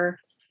more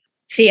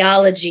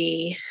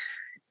theology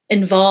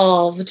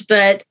involved,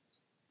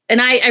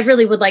 and I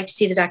really would like to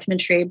see the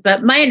documentary,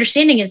 but my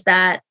understanding is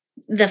that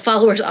the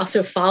followers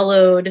also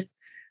followed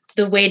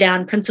the Way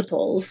Down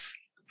principles.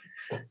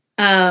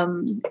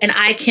 And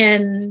I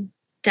can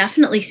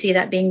definitely see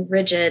that being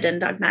rigid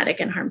and dogmatic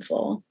and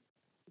harmful.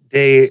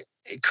 They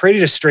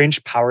created a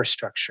strange power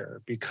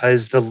structure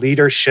because the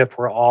leadership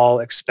were all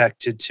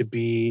expected to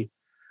be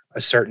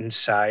a certain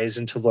size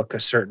and to look a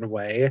certain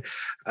way.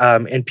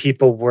 And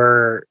people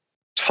were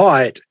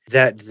taught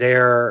that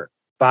their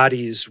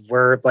bodies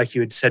were, like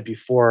you had said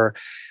before,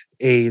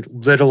 a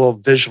literal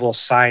visual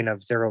sign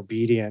of their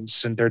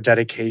obedience and their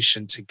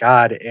dedication to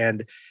God.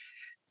 And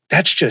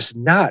that's just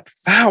not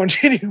found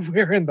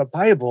anywhere in the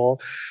Bible.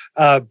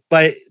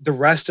 But the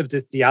rest of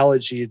the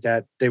theology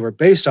that they were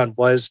based on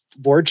was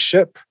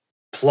lordship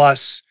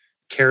plus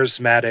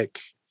charismatic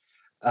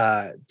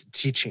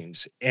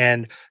teachings.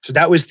 And so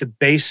that was the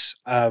base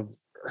of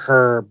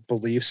her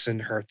beliefs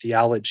and her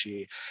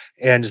theology.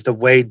 And the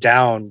way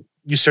down,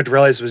 you start to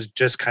realize, was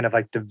just kind of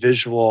like the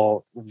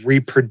visual,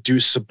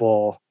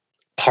 reproducible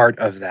part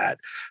of that.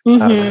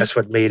 That's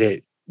what made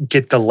it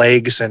get the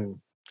legs and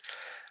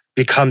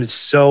become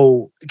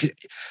so.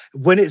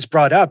 When it's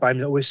brought up,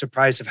 I'm always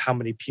surprised of how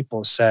many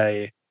people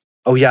say,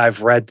 "Oh yeah,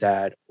 I've read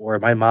that," or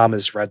 "My mom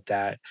has read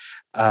that."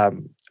 I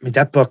mean,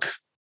 that book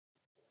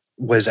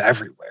was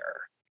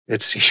everywhere,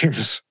 it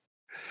seems.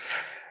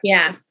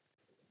 Yeah.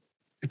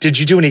 Did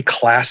you do any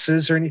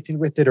classes or anything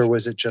with it, or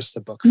was it just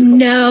the book?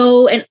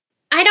 No, and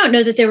I don't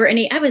know that there were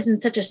any. I was in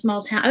such a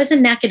small town. I was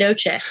in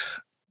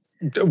Nacogdoches.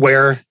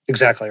 Where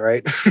exactly,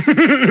 right?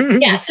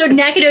 Yeah, so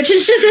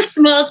Nacogdoches is a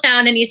small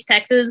town in East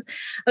Texas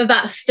of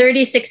about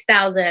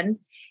 36,000.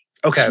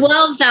 Okay.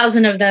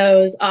 12,000 of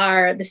those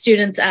are the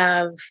students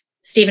of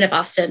Stephen F.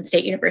 Austin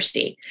State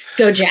University.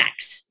 Go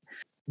Jacks.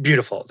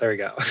 Beautiful. There we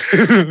go.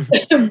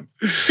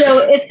 So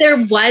if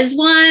there was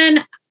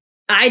one,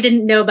 I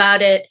didn't know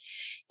about it.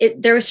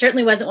 There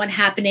certainly wasn't one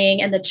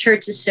happening, and the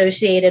church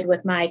associated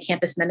with my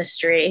campus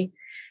ministry.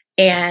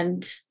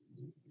 And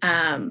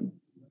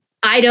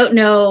I don't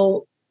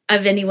know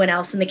of anyone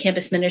else in the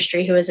campus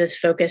ministry who is as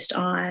focused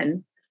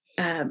on,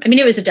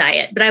 it was a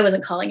diet, but I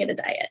wasn't calling it a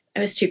diet. I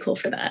was too cool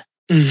for that.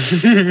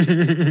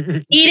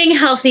 Eating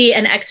healthy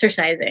and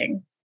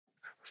exercising.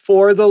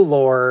 For the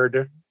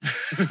Lord.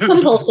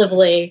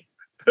 Compulsively.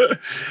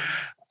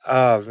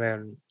 Oh,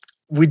 man.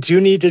 We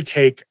do need to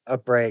take a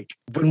break.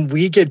 When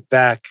we get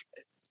back,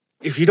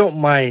 if you don't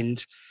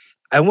mind,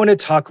 I want to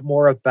talk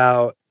more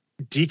about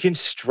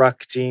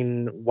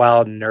deconstructing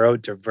while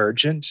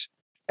neurodivergent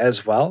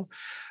as well.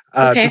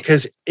 Okay.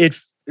 Because in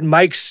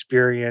my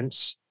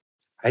experience,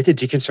 I had to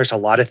deconstruct a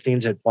lot of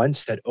things at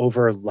once that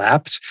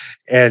overlapped.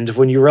 And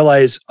when you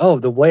realize, oh,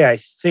 the way I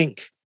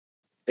think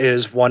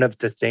is one of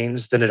the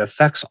things, then it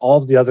affects all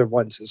of the other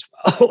ones as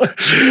well.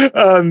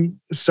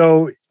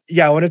 So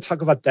yeah, I want to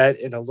talk about that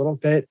in a little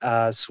bit.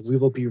 So we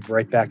will be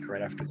right back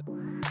right after that.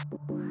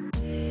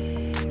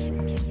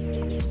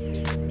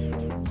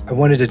 I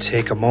wanted to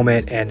take a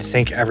moment and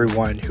thank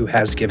everyone who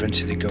has given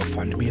to the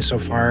GoFundMe so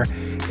far.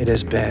 It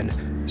has been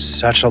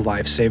such a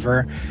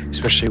lifesaver,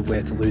 especially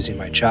with losing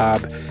my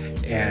job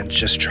and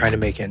just trying to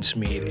make ends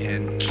meet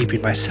and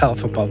keeping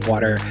myself above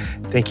water.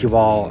 Thank you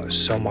all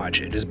so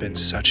much. It has been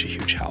such a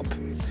huge help.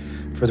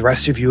 For the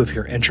rest of you, if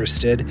you're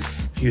interested,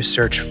 if you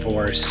search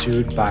for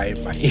Sued by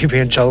My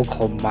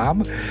Evangelical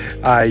Mom,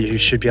 you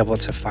should be able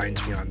to find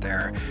me on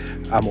there.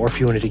 Or if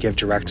you wanted to give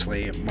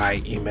directly,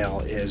 my email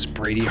is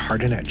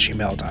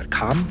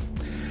bradyharden@gmail.com.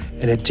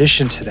 In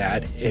addition to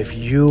that, if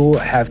you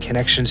have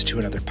connections to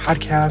another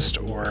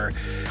podcast or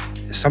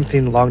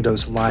something along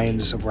those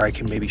lines where I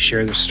can maybe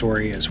share the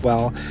story as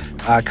well,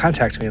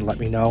 contact me and let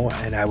me know,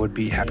 and I would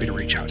be happy to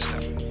reach out to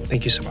them.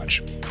 Thank you so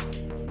much.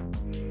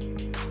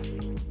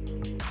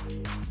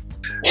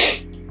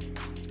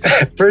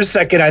 For a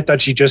second, I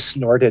thought you just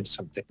snorted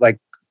something, like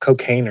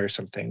cocaine or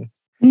something.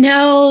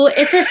 No,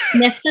 it's a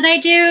sniff that I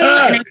do,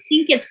 and I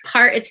think it's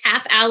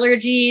half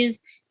allergies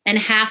and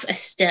half a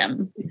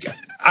stim. You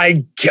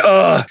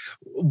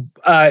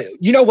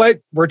know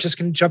what? We're just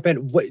going to jump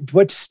in.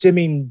 What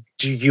stimming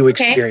do you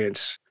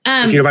experience?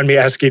 If you don't mind me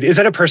asking, is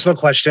that a personal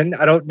question?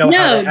 I don't know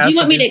how to ask. Do you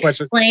want me to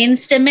explain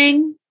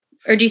stimming,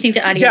 or do you think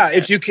the audience? Yeah,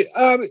 if you could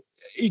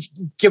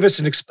give us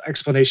an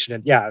explanation,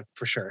 and yeah,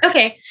 for sure.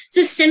 Okay,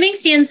 so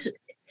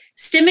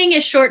stimming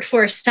is short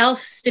for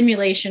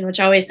self-stimulation, which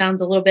always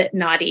sounds a little bit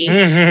naughty.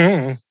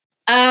 Mm-hmm.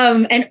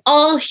 And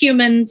all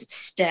humans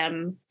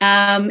stim.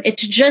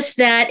 It's just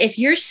that if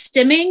you're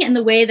stimming in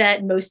the way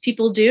that most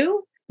people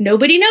do,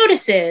 nobody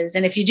notices.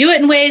 And if you do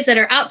it in ways that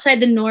are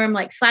outside the norm,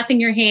 like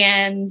flapping your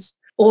hands,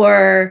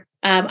 or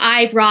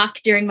I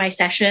rock during my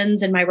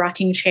sessions in my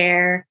rocking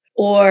chair,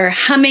 or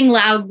humming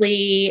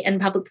loudly in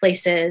public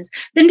places,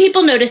 then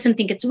people notice and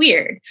think it's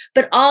weird.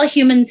 But all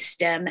humans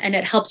stim, and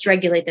it helps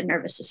regulate the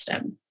nervous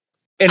system.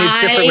 And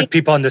it's different with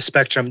people on the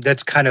spectrum.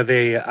 That's kind of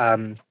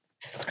a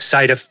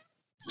side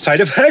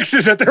effects.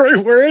 Is that the right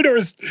word? Or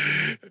it's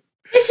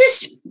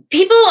just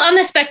people on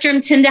the spectrum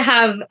tend to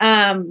have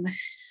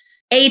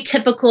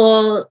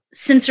atypical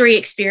sensory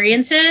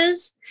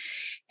experiences.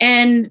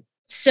 And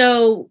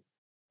so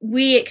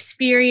we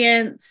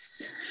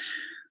experience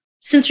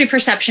sensory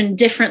perception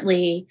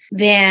differently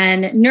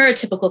than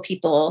neurotypical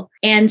people.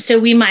 And so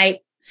we might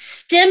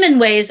stim in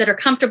ways that are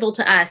comfortable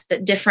to us,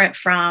 but different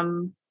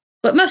from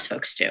what most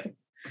folks do.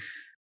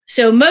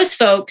 So most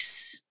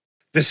folks.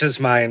 This is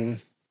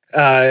mine.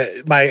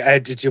 I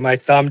had to do my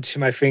thumb to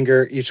my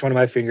finger, each one of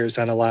my fingers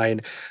on a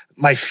line.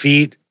 My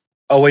feet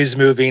always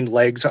moving,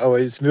 legs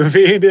always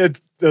moving.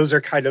 Those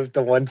are kind of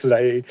the ones that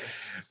I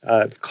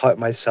caught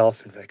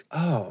myself and be like,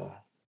 oh,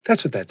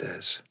 that's what that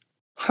is.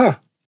 Huh.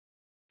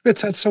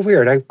 That's so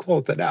weird. I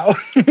quote that out.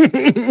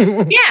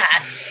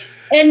 Yeah.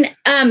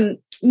 And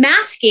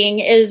masking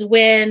is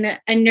when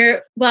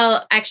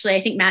actually, I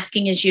think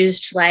masking is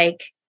used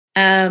like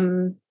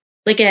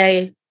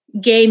a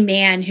gay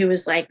man who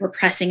was like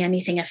repressing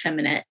anything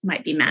effeminate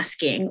might be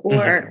masking,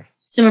 or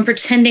someone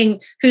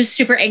who's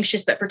super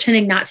anxious, but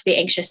pretending not to be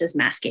anxious is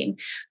masking.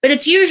 But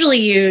it's usually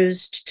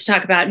used to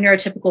talk about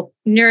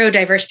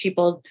neurodiverse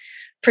people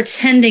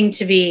pretending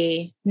to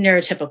be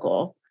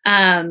neurotypical.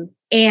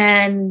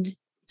 And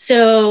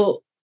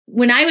so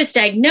when I was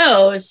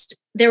diagnosed,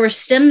 there were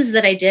stims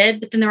that I did,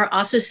 but then there were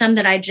also some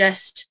that I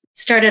just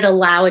started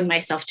allowing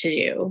myself to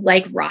do,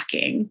 like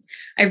rocking.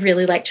 I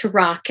really like to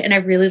rock and I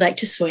really like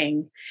to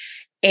swing,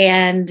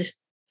 and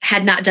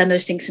had not done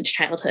those things since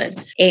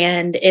childhood.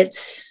 And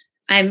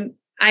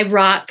I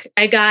rock.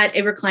 I got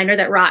a recliner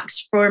that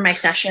rocks for my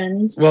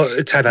sessions.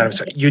 Well, time out. I'm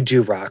sorry. You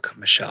do rock,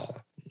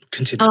 Michelle.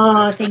 Continue.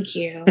 Oh, thank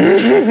you.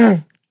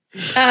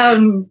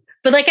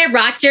 But like I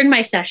rock during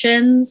my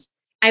sessions.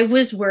 I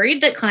was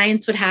worried that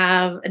clients would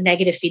have a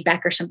negative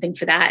feedback or something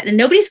for that. And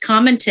nobody's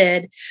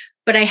commented,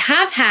 but I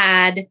have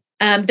had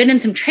been in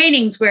some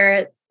trainings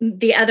where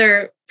the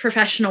other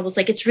professional was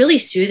like, it's really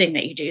soothing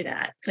that you do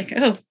that. Like,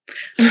 oh,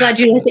 I'm glad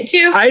you like it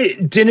too. I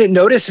didn't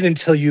notice it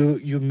until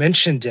you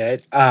mentioned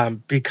it,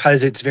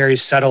 because it's very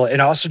subtle.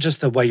 And also just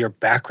the way your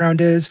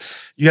background is.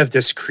 You have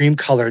this cream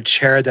colored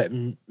chair that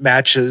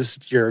matches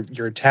your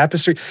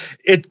tapestry.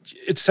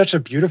 It's such a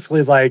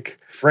beautifully like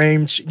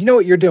framed, you know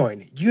what you're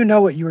doing. You know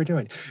what you were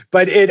doing.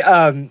 But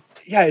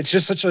it's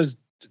just such a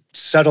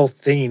subtle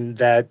thing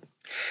that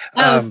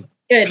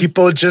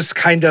people just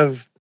kind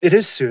of, it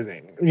is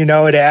soothing. You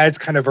know, it adds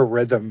kind of a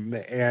rhythm.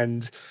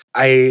 And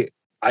I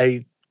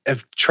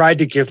have tried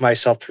to give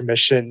myself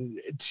permission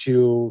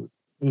to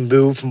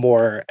move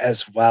more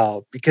as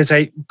well, because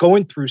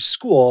going through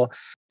school,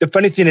 the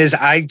funny thing is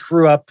I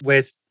grew up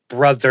with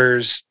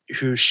brothers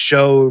who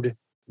showed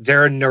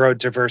their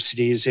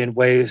neurodiversities in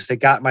ways that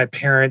got my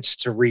parents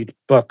to read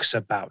books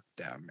about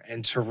them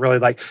and to really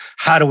like,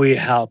 how do we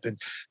help?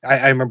 And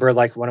I remember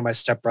like one of my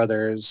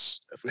stepbrothers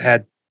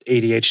had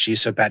ADHD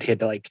so bad he had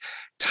to like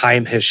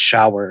time his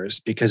showers,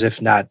 because if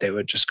not, they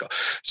would just go.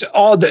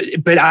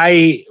 But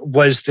I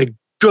was the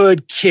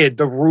good kid,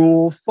 the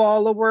rule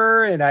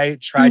follower, and I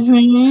tried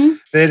to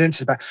fit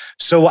into that.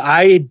 So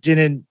I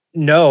didn't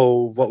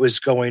know what was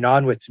going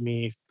on with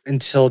me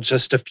until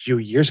just a few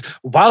years,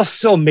 while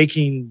still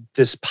making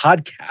this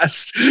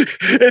podcast.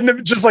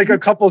 And just like a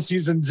couple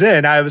seasons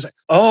in, I was like,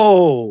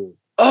 oh,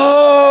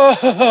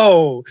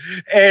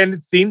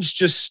 and things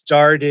just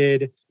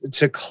started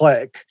to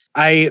click.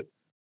 I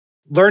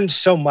learned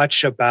so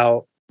much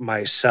about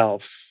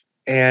myself.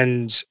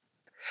 And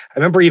I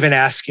remember even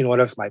asking one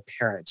of my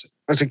parents, I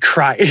was like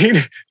crying,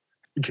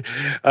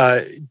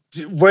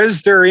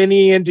 was there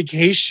any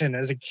indication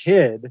as a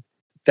kid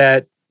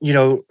that, you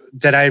know,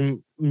 that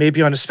I'm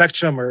maybe on a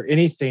spectrum or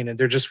anything? And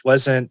there just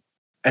wasn't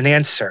an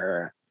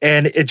answer.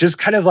 And it just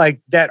kind of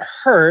like that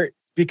hurt,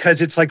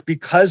 because it's like,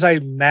 because I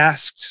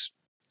masked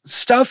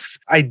stuff,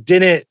 I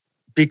didn't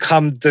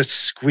become the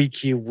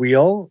squeaky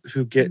wheel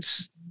who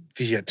gets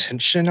the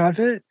attention of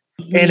it.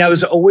 And I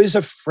was always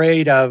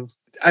afraid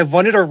I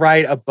wanted to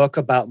write a book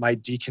about my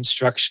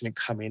deconstruction and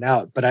coming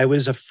out, but I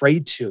was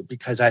afraid to,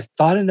 because I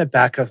thought in the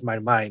back of my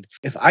mind,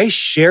 if I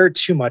share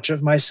too much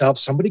of myself,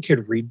 somebody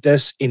could read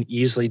this and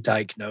easily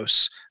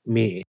diagnose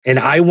me. And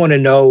I want to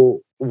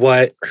know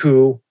what,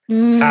 who,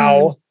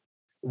 how,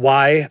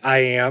 why I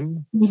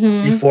am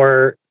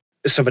before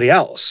somebody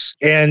else.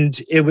 And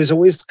it was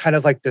always kind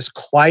of like this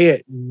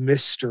quiet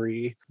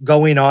mystery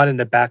going on in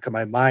the back of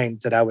my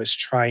mind that I was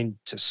trying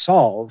to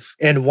solve.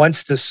 And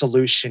once the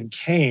solution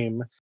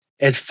came,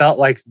 it felt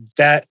like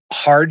that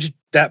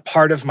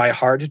part of my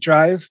hard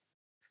drive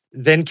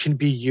then can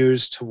be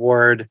used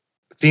toward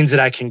things that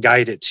I can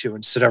guide it to,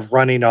 instead of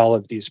running all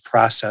of these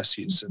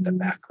processes in the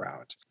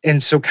background.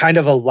 And so kind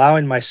of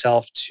allowing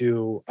myself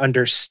to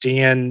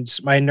understand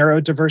my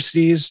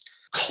neurodiversities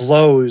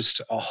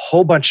closed a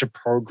whole bunch of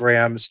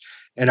programs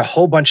and a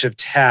whole bunch of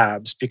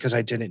tabs, because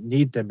I didn't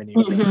need them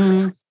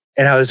anymore.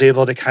 And I was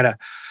able to kind of,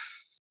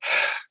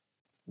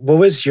 what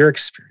was your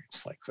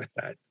experience like with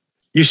that?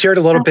 You shared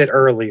a little bit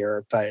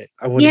earlier, but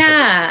I want to.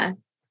 Yeah.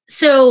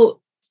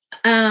 So,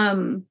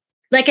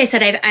 like I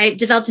said, I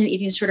developed an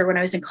eating disorder when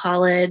I was in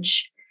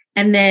college,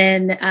 and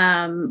then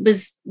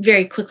was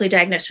very quickly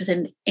diagnosed with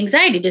an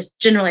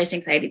generalized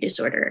anxiety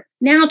disorder.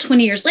 Now,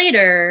 20 years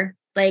later,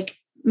 like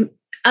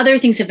other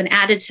things have been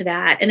added to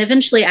that. And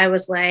eventually I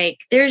was like,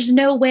 there's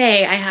no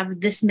way I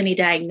have this many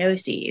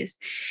diagnoses.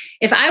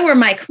 If I were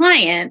my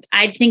client,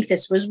 I'd think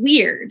this was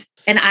weird,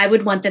 and I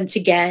would want them to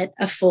get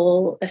a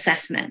full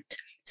assessment.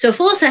 So a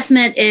full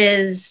assessment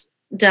is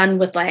done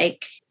with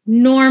like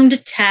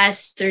normed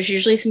tests. There's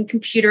usually some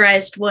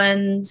computerized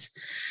ones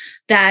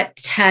that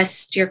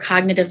test your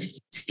cognitive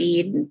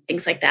speed and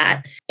things like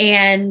that.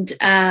 And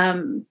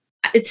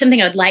it's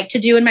something I would like to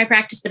do in my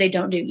practice, but I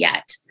don't do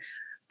yet.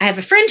 I have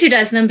a friend who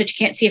does them, but you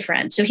can't see a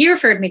friend. So he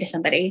referred me to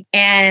somebody.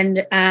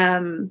 And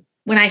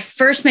when I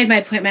first made my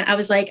appointment, I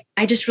was like,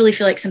 I just really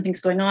feel like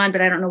something's going on,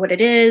 but I don't know what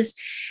it is.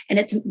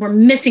 And we're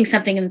missing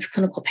something in this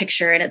clinical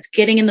picture, and it's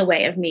getting in the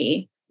way of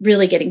me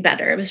really getting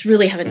better. I was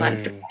really having a lot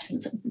of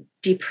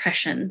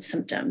depression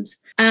symptoms.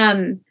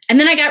 And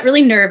then I got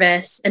really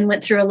nervous and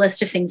went through a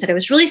list of things that I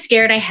was really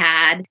scared I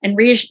had, and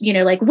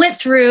went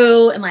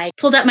through and like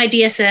pulled out my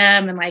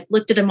DSM and like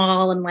looked at them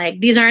all and like,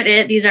 these aren't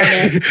it.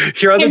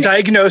 Here are the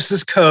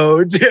diagnosis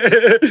codes.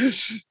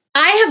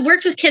 I have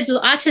worked with kids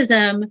with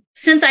autism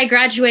since I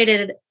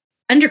graduated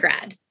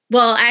undergrad.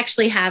 Well, I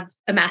actually have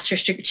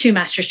two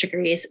master's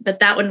degrees, but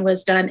that one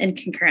was done in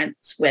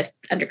concurrence with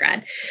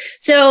undergrad.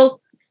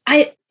 So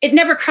it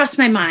never crossed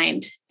my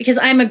mind because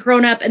I'm a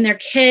grown-up and they're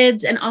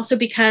kids. And also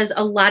because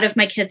a lot of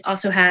my kids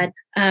also had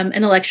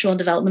intellectual and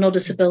developmental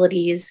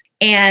disabilities,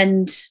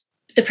 and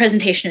the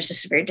presentation is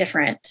just very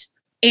different.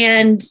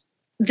 And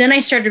then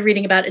I started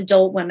reading about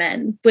adult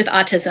women with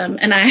autism,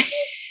 and I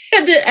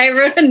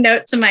wrote a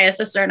note to my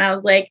assessor and I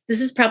was like, this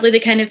is probably the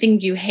kind of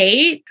thing you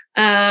hate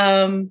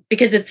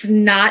because it's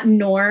not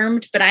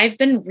normed, but I've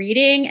been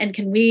reading, and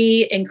can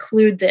we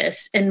include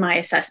this in my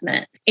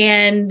assessment?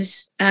 And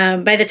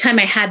by the time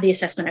I had the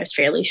assessment, I was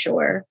fairly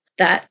sure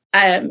that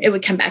it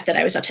would come back that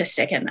I was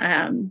autistic,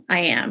 and I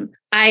am.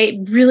 I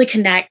really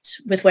connect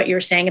with what you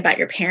were saying about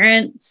your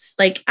parents.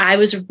 Like, I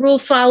was a rule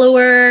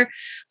follower.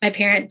 My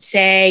parents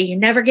say, you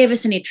never gave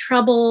us any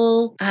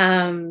trouble.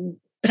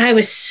 But I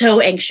was so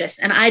anxious,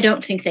 and I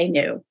don't think they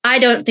knew. I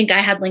don't think I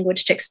had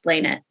language to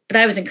explain it, but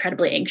I was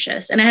incredibly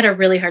anxious, and I had a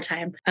really hard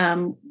time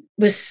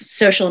with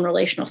social and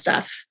relational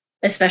stuff,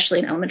 especially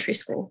in elementary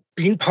school.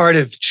 Being part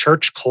of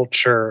church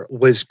culture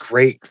was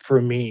great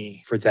for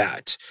me for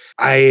that.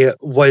 I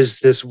was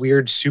this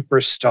weird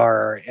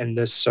superstar in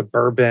this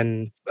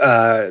suburban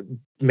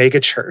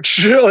mega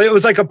church. It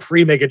was like a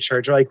pre-mega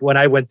church. Like when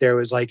I went there, it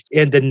was like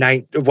in the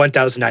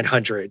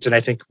 1900s. And I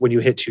think when you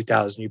hit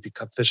 2000, you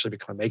officially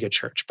become a mega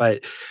church.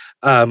 But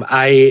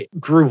I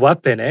grew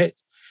up in it.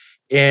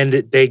 And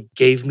they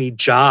gave me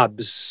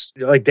jobs.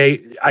 I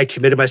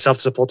committed myself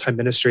to the full-time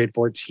ministry at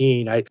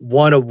 14. I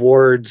won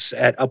awards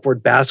at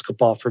Upward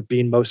Basketball for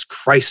being most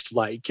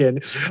Christ-like,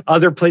 and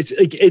other places.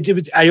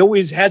 I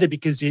always had it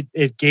because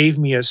it gave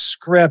me a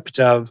script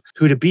of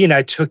who to be, and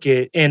I took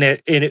it, and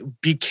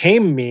it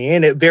became me.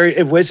 And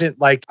it wasn't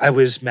like I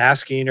was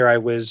masking or I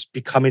was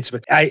becoming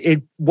something.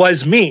 It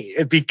was me.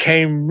 It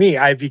became me.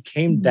 I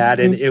became that,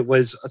 and it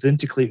was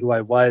authentically who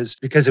I was,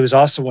 because it was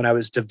also when I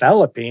was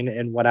developing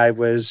and when I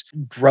was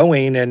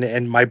growing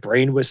and my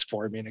brain was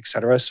forming, et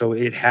cetera. So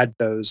it had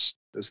those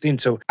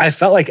themes. So I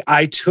felt like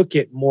I took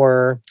it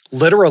more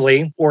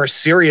literally or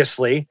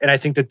seriously. And I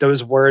think that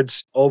those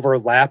words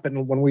overlap.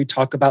 And when we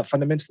talk about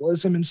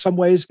fundamentalism in some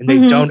ways, and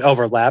they don't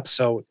overlap.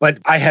 So, but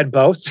I had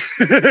both.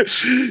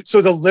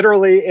 So the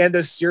literally and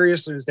the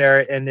seriously was there,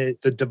 and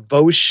the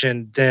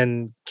devotion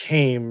then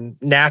came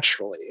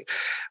naturally.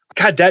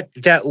 God,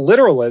 that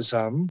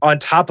literalism on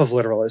top of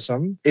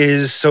literalism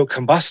is so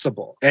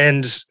combustible.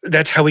 And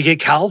that's how we get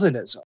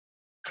Calvinism.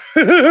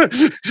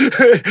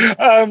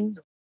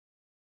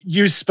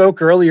 You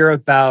spoke earlier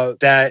about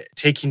that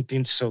taking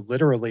things so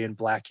literally in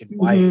black and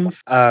white.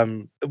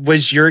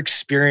 Was your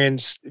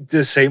experience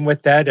the same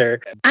with that? Or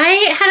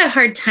I had a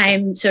hard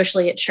time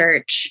socially at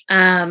church.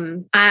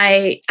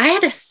 I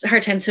had a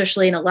hard time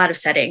socially in a lot of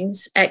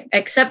settings,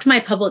 except my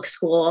public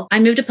school.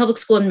 I moved to public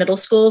school in middle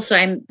school, so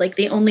I'm like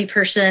the only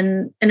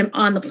person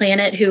on the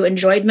planet who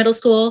enjoyed middle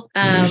school.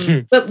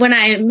 But when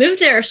I moved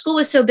there, our school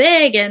was so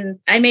big, and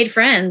I made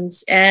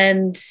friends,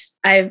 and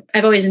I've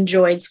always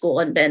enjoyed school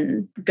and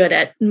been good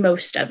at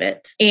most of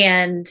it.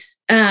 And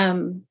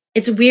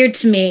it's weird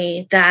to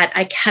me that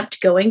I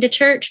kept going to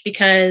church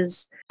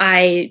because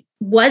I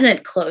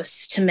wasn't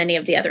close to many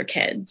of the other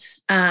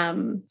kids.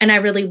 And I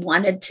really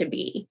wanted to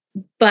be.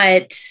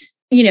 But,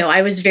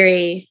 I was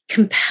very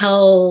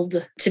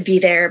compelled to be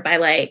there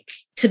by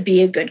to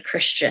be a good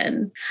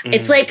Christian.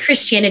 It's like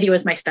Christianity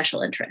was my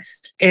special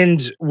interest.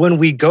 And when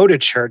we go to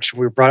church,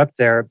 we're brought up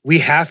there, we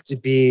have to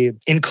be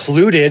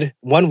included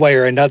one way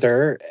or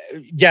another.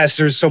 Yes,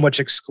 there's so much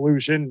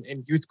exclusion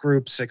in youth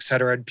groups, et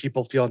cetera, and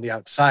people feel on the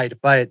outside,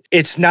 but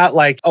it's not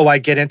like, oh, I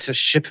get into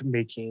ship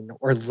making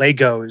or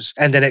Legos,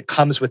 and then it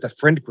comes with a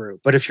friend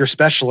group. But if your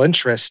special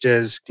interest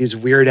is these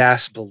weird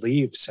ass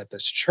beliefs at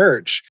this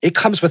church, it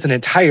comes with an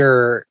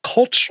entire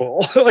culture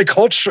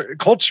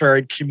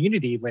and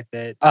community with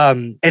it.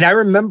 And I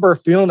remember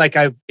feeling like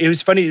it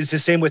was funny. It's the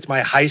same with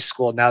my high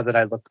school. Now that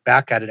I look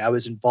back at it, I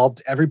was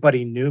involved.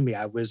 Everybody knew me.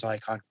 I was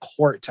like on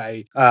court.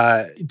 I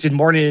did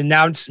morning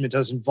announcements. I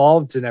was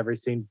involved in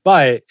everything,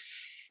 but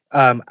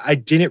I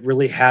didn't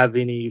really have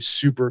any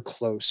super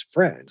close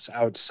friends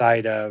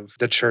outside of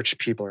the church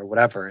people or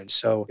whatever. And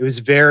so it was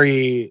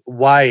very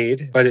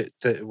wide, but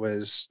it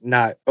was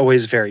not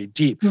always very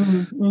deep.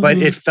 But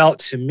it felt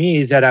to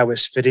me that I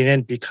was fitting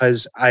in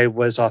because I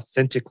was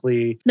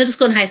authentically... Middle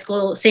school and high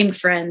school, same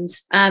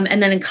friends.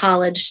 And then in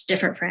college,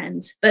 different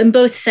friends. But in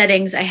both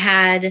settings, I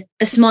had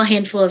a small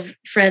handful of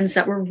friends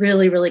that were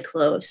really, really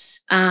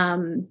close.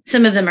 Some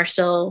of them are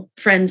still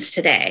friends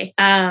today.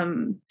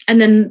 And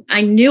then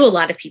I knew a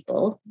lot of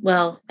people.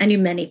 Well, I knew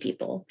many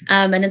people.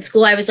 And in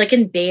school, I was like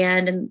in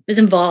band and was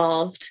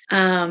involved.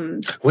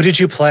 What did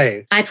you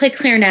play? I played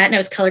clarinet and I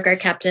was color guard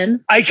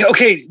captain.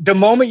 Okay, the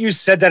moment you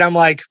said that, I'm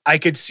like, I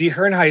could see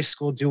her in high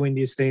school doing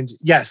these things.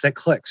 Yes, that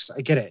clicks.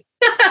 I get it.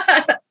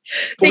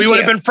 But we would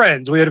have been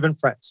friends.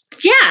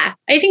 Yeah,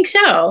 I think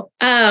so.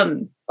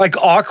 Like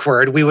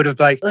awkward. We would have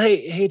like,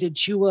 hey,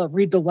 did you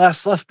read the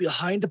last Left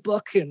Behind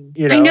book? And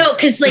I know,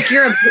 because like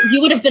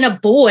you would have been a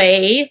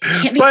boy.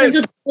 Can't be friends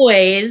with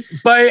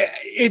boys. But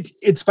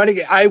it's funny.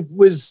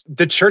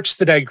 The church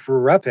that I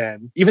grew up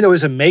in, even though it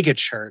was a mega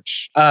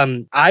church,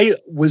 I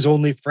was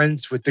only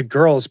friends with the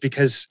girls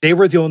because they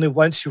were the only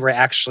ones who were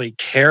actually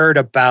cared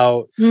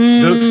about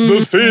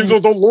the things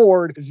of the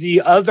Lord.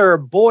 The other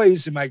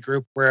boys in my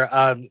group were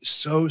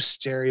so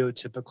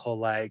stereotypical,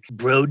 like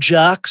bro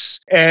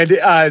jocks, and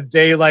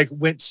they like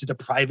went to the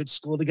private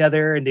school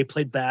together and they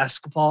played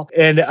basketball,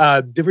 and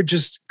they were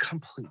just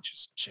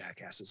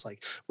jackasses.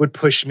 Like would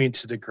push me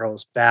into the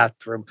girls'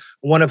 bathroom.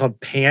 One of them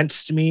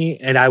pantsed me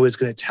and I was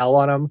going to tell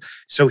on him.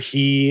 So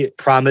he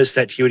promised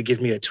that he would give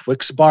me a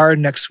Twix bar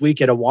next week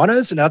at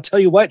Awana's. And I'll tell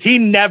you what, he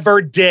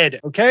never did.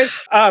 Okay.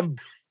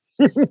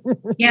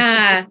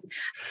 Yeah.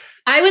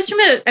 I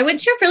went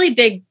to a really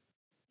big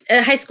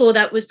high school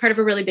that was part of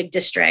a really big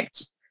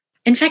district.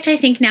 In fact, I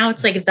think now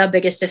it's like the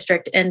biggest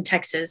district in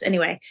Texas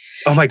anyway.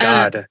 Oh my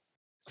God.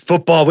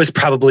 Football was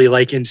probably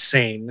like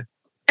insane.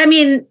 I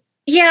mean,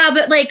 yeah,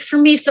 but like for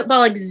me,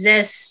 football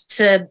exists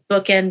to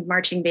bookend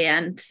marching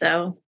band.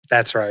 So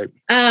that's right.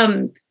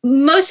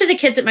 Most of the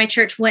kids at my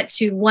church went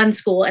to one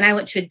school and I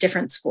went to a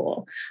different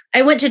school.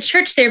 I went to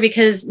church there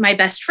because my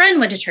best friend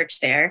went to church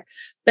there,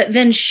 but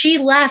then she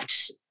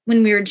left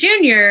when we were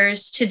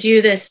juniors to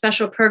do this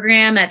special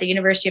program at the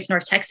University of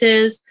North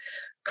Texas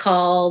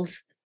called,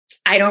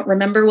 I don't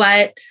remember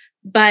what,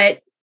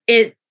 but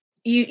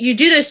you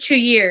do those 2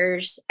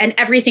 years and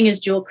everything is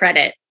dual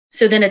credit.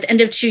 So then at the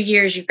end of 2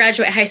 years, you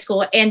graduate high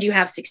school and you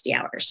have 60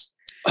 hours.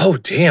 Oh,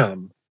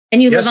 damn.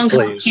 And you live on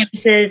college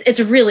campuses. It's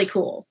really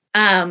cool.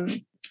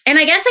 And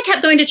I guess I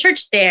kept going to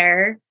church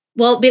there.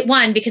 Well,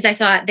 one, because I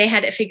thought they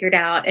had it figured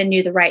out and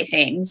knew the right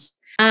things.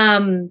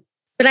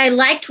 But I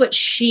liked what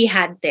she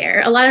had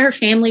there. A lot of her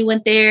family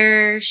went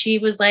there. She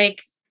was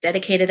like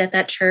dedicated at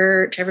that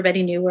church.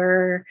 Everybody knew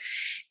her.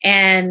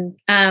 And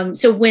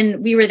so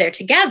when we were there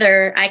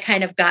together, I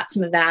kind of got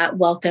some of that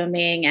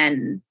welcoming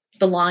and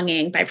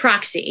belonging by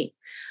proxy.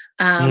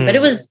 But it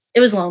was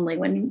lonely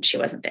when she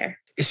wasn't there.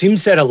 It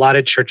seems that a lot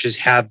of churches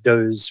have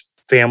those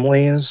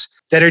families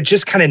that are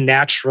just kind of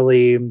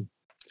naturally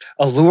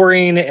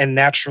alluring and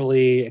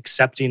naturally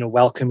accepting and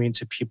welcoming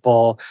to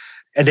people.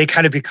 And they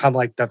kind of become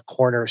like the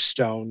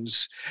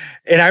cornerstones.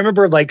 And I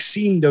remember like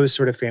seeing those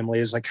sort of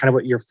families, like kind of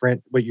what you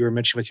were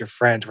mentioning with your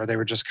friend, where they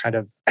were just kind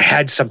of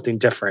had something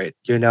different,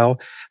 you know?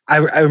 I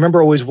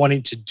remember always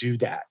wanting to do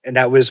that. And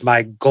that was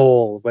my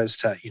goal, was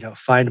to,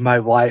 find my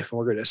wife and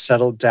we're going to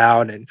settle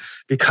down and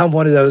become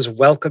one of those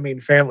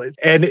welcoming families.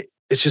 And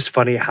it's just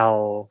funny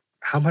how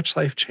much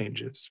life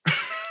changes.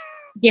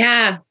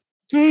 Yeah.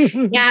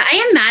 Yeah.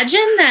 I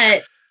imagine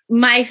that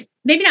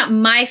maybe not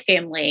my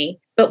family,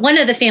 but one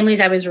of the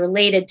families I was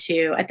related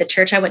to at the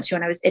church I went to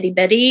when I was itty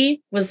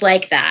bitty was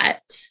like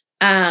that.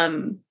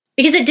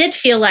 Because it did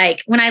feel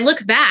like when I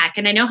look back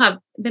and I know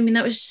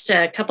that was just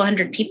a couple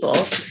hundred people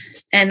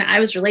and I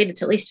was related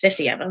to at least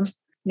 50 of them.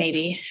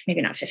 Maybe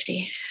not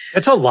 50.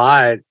 It's a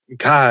lot.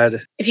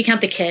 God. If you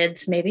count the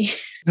kids, maybe.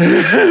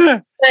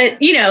 But,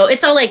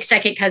 it's all like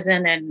second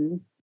cousin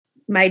and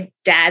my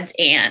dad's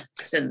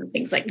aunts and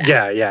things like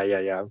that.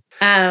 Yeah.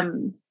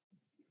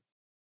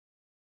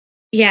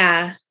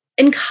 Yeah.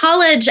 In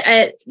college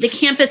at the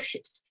campus,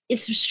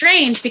 it's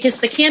strange because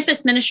the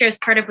campus ministry I was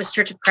part of was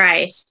Church of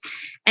Christ.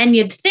 And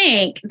you'd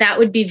think that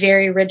would be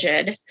very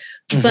rigid.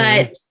 Mm-hmm.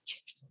 But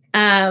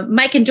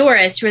Mike and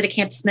Doris, who are the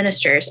campus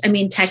ministers, I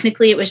mean,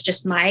 technically it was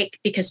just Mike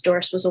because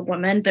Doris was a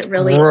woman, but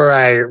really.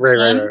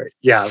 Right.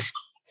 Yeah.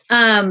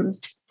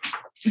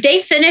 They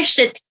finished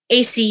at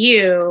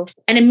ACU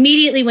and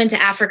immediately went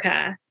to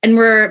Africa and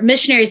were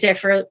missionaries there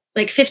for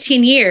like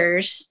 15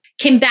 years.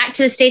 Came back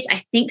to the States,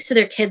 I think, so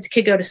their kids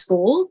could go to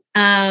school.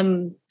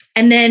 And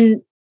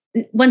then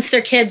once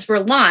their kids were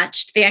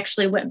launched, they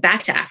actually went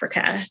back to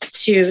Africa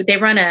they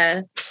run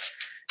a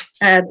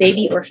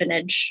baby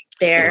orphanage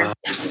there. Wow.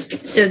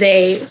 So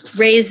they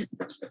raise,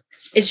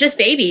 it's just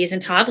babies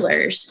and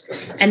toddlers,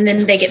 and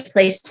then they get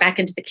placed back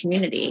into the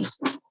community.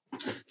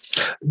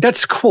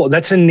 That's cool.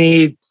 That's a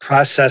neat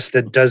process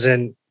that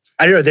doesn't,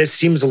 I don't know, that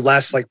seems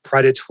less like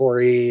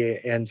predatory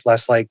and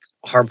less like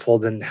harmful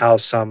than how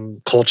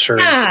some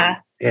cultures.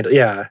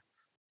 Yeah.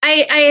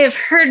 I have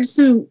heard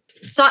some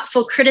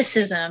thoughtful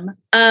criticism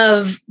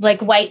of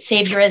like white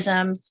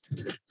saviorism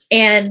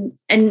and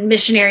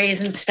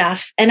missionaries and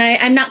stuff. And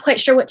I'm not quite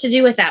sure what to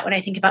do with that when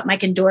I think about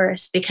Mike and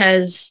Doris,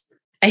 because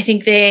I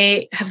think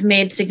they have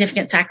made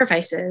significant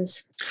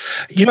sacrifices.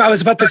 I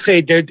was about to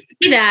say there's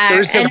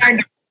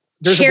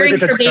caring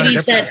for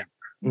babies that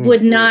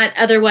would not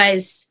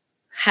otherwise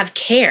have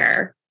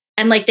care.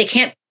 And like, they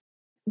can't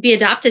be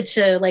adopted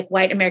to like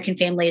white American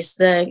families.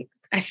 I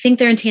think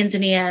they're in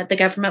Tanzania. The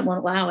government won't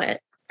allow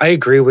it. I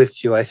agree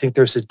with you. I think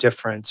there's a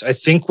difference. I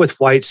think with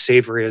white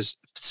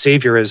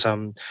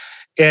saviorism,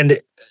 and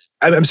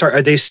I'm sorry,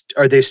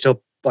 are they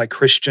still like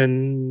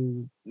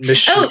Christian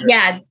missionaries?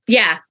 Oh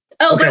yeah.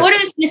 Oh, Okay. but what I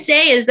was going to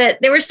say is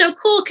that they were so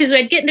cool because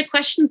I'd get into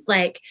questions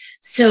like,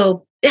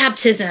 so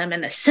baptism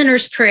and the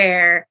sinner's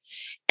prayer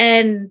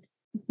and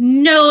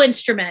no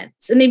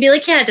instruments. And they'd be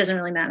like, yeah, it doesn't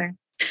really matter.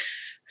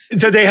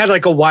 So they had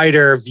like a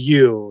wider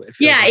view.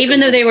 Yeah, like even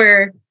though they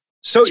were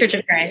so Church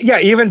of Christ. Yeah,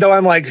 even though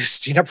I'm like,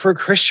 stand up for a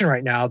Christian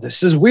right now.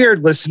 This is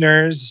weird,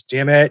 listeners.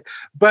 Damn it.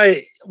 But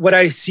what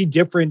I see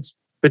different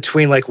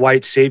between like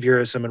white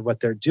saviorism and what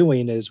they're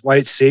doing is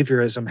white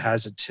saviorism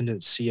has a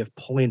tendency of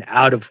pulling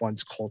out of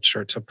one's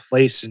culture to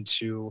place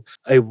into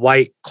a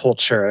white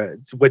culture,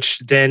 which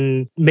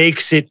then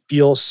makes it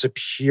feel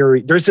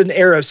superior. There's an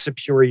air of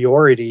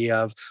superiority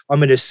of, I'm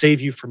going to save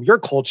you from your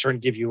culture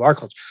and give you our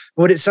culture.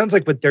 But what it sounds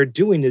like what they're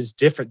doing is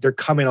different. They're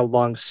coming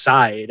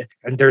alongside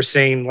and they're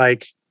saying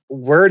like,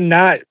 we're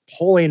not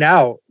pulling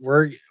out.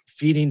 We're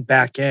feeding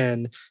back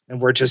in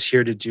and we're just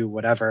here to do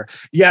whatever.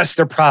 Yes,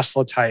 they're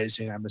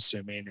proselytizing, I'm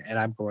assuming, and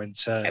I'm going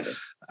to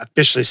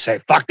officially say,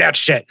 fuck that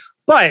shit.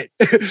 But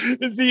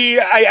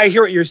I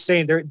hear what you're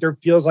saying. There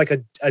feels like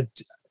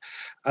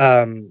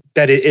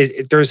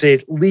there's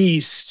at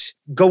least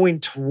going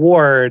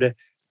toward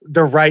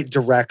the right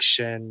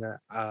direction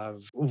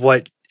of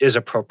what is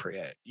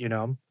appropriate, you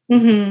know?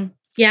 Mm-hmm.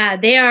 Yeah,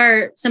 they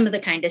are some of the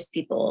kindest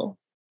people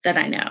that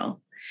I know.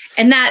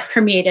 And that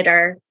permeated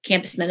our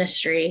campus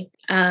ministry.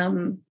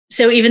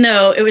 So even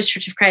though it was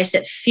Church of Christ,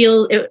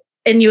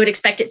 and you would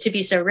expect it to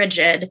be so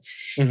rigid,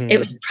 it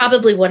was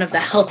probably one of the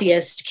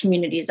healthiest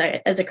communities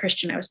as a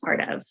Christian I was part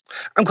of.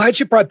 I'm glad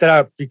you brought that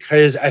up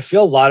because I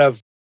feel a lot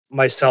of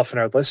myself and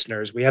our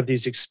listeners, we have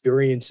these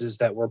experiences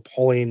that we're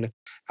pulling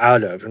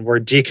out of and we're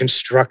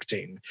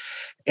deconstructing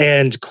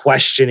and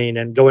questioning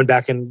and going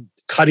back and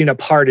cutting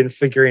apart and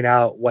figuring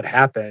out what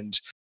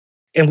happened.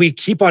 And we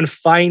keep on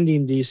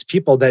finding these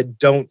people that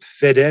don't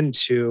fit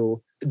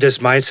into this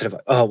mindset of,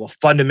 oh, well,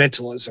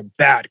 fundamentalism,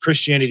 bad,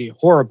 Christianity,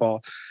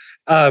 horrible.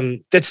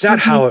 That's not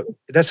how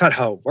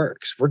it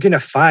works. We're going to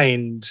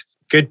find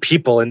good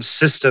people and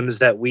systems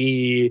that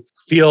we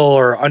feel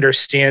or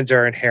understand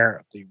are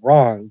inherently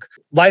wrong.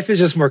 Life is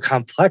just more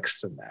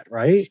complex than that,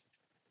 right?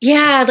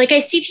 Yeah, like I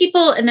see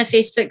people in the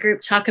Facebook group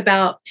talk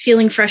about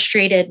feeling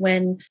frustrated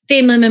when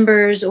family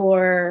members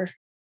or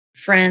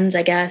friends,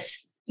 I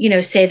guess,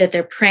 say that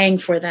they're praying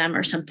for them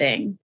or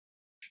something.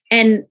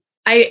 And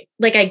I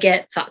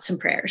get thoughts and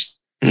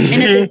prayers.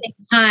 And at the same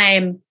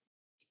time,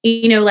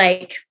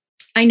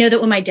 I know that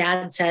when my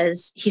dad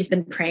says he's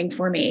been praying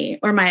for me,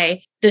 or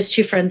those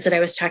two friends that I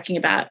was talking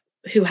about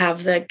who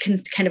have the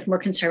kind of more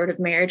conservative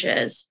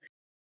marriages,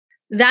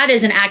 that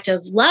is an act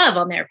of love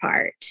on their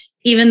part,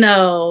 even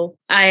though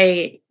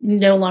I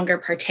no longer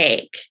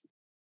partake.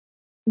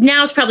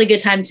 Now is probably a good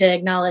time to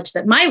acknowledge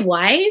that my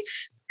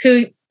wife,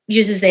 who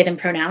uses they, them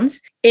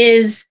pronouns,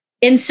 is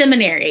in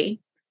seminary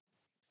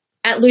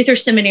at Luther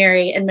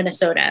Seminary in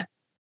Minnesota,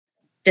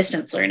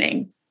 distance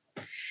learning.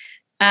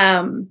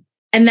 And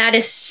that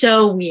is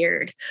so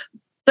weird.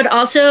 But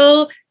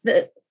also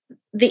the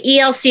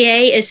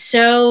ELCA is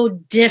so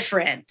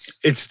different.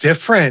 It's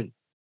different.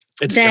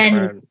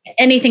 Than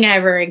anything I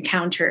ever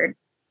encountered.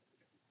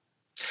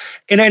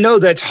 And I know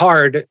that's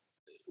hard.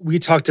 We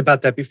talked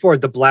about that before,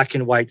 the black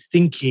and white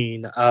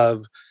thinking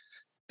of,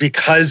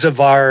 because of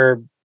our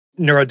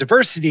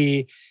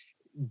neurodiversity,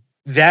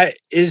 that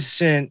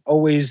isn't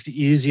always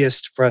the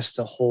easiest for us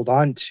to hold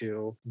on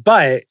to.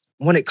 But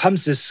when it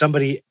comes to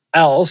somebody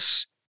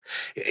else,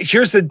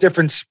 here's the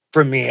difference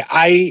for me.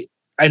 I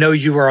know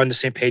you were on the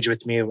same page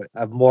with me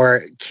of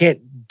more can't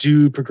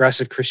do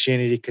progressive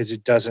Christianity because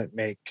it doesn't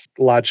make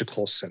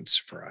logical sense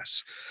for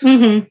us.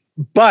 Mm-hmm.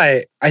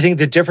 But I think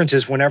the difference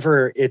is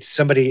whenever it's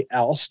somebody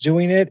else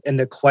doing it, and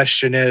the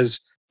question is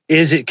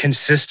it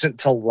consistent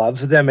to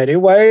love them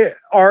anyway?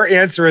 Our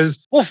answer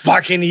is, well,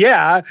 fucking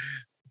yeah,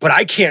 but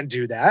I can't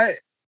do that.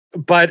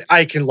 But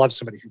I can love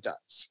somebody who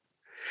does.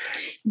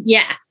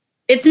 Yeah.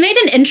 It's made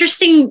an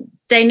interesting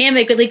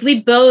dynamic. Like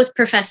we both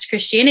professed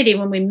Christianity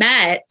when we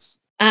met.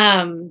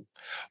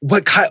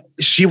 What kind?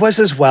 She was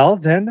as well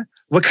then?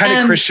 What kind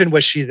of Christian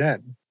was she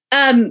then?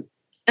 So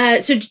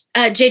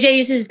JJ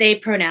uses they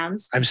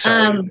pronouns. I'm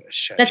sorry.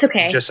 That's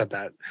okay. Just said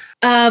that.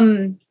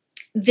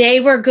 They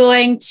were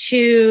going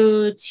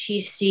to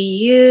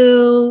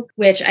TCU,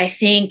 which I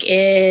think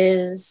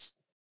is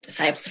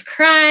Disciples of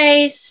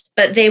Christ,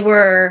 but they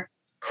were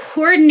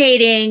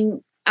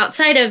coordinating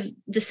outside of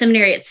the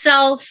seminary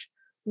itself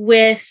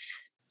with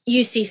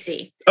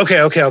UCC.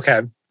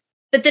 Okay.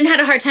 But then had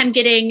a hard time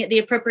getting the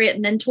appropriate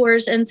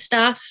mentors and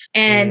stuff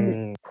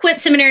and quit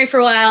seminary for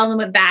a while and then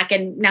went back,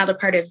 and now they're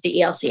part of the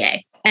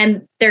ELCA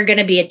and they're going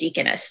to be a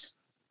deaconess.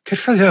 Good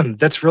for them.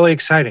 That's really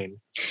exciting.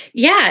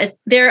 Yeah,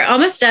 they're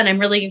almost done.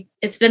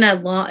 It's been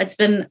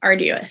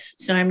arduous.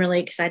 So I'm really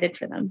excited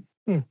for them.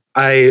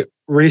 I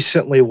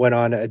recently went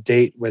on a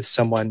date with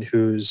someone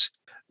whose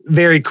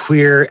very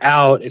queer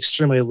out,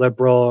 extremely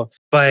liberal,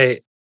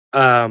 but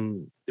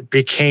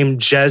became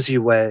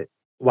Jesuit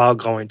while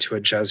going to a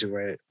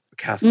Jesuit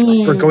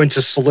Catholic or going to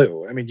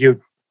SLU. I mean,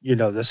 you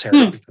know this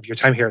area of your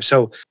time here.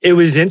 So it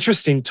was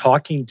interesting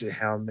talking to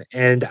him,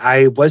 and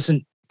I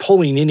wasn't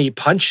pulling any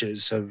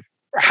punches of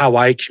how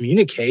I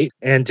communicate.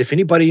 And if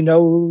anybody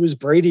knows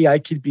Brady, I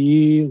could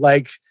be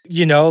like,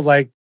 you know,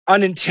 like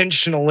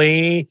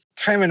unintentionally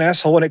kind of an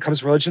asshole when it comes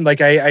to religion.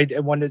 Like I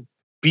want to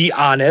be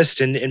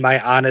honest, and my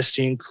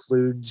honesty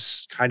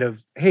includes kind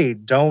of, hey,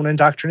 don't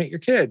indoctrinate your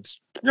kids.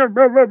 And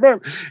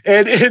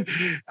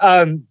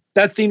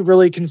that thing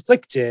really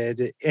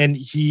conflicted, and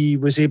he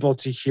was able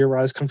to hear where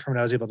I was coming from, and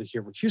I was able to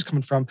hear where he was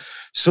coming from.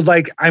 So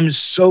like, I'm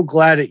so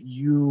glad that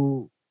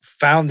you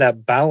found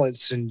that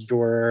balance in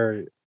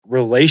your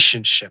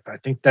relationship. I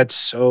think that's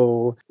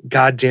so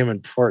goddamn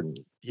important,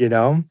 you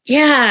know?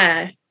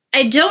 Yeah.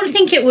 I don't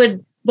think it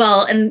would,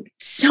 well, in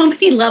so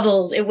many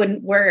levels, it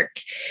wouldn't work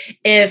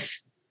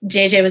if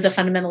JJ was a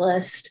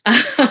fundamentalist.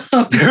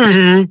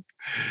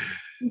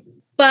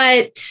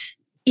 But,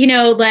 you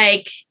know,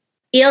 like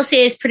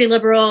ELCA is pretty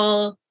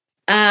liberal.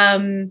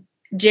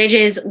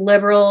 JJ's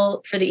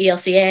liberal for the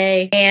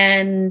ELCA.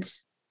 And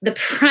the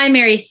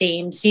primary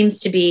theme seems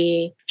to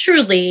be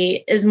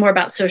truly is more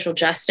about social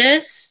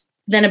justice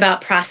than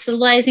about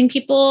proselytizing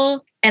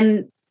people.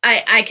 And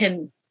I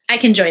can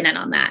join in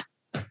on that.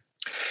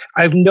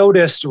 I've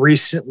noticed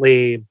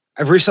recently,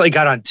 I've recently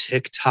got on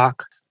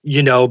TikTok,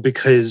 you know,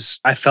 because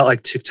I felt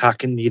like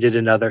TikTok needed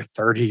another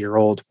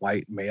 30-year-old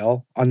white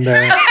male on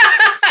there.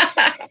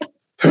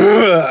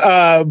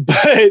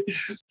 But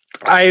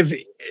I've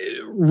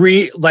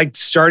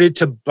started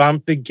to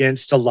bump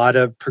against a lot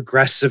of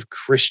progressive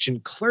Christian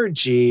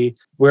clergy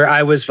where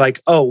I was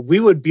like, oh, we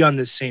would be on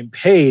the same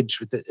page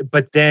with it,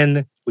 but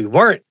then we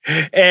weren't.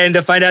 And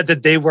to find out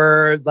that they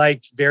were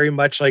like very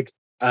much like,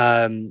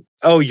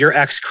 oh, you're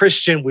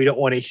ex-Christian, we don't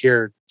want to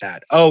hear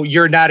that. Oh,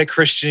 you're not a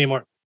Christian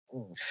anymore.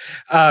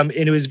 And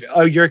it was,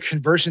 oh, you're a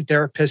conversion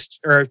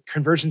therapist or a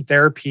conversion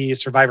therapy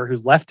survivor who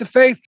left the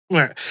faith.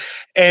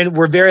 And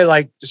we're very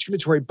like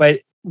discriminatory,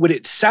 but what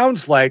it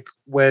sounds like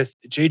with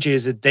JJ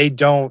is that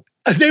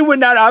they would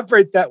not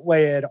operate that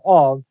way at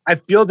all. I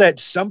feel that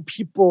some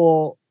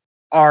people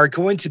are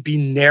going to be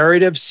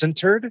narrative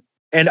centered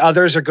and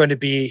others are going to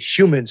be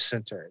human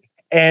centered.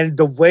 And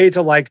the way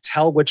to like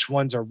tell which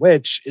ones are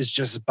which is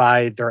just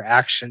by their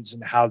actions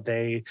and how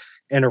they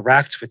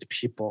interact with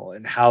people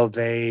and how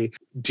they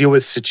deal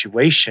with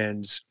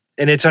situations.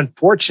 And it's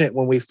unfortunate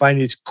when we find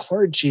these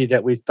clergy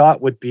that we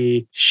thought would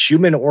be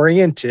human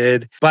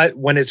oriented, but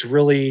when it's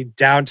really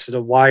down to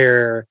the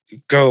wire,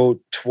 go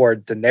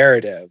toward the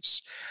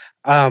narratives.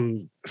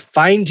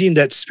 Finding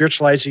that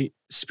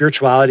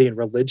spirituality and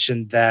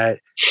religion that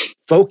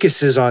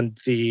focuses on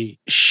the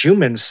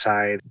human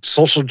side,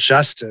 social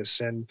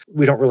justice, and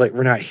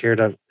we're not here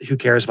to, who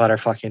cares about our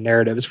fucking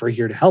narratives? We're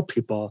here to help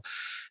people.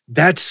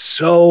 That's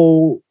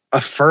so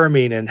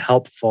affirming and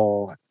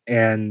helpful.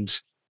 And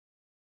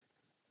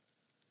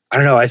I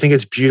don't know, I think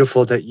it's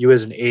beautiful that you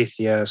as an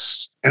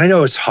atheist, and I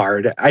know it's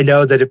hard. I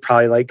know that it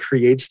probably like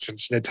creates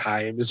tension at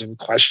times and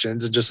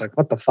questions and just like,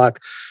 what the fuck?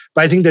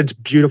 But I think that's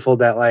beautiful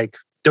that like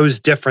those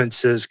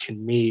differences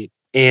can meet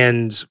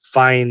and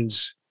find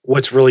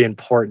what's really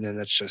important. And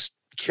that's just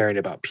caring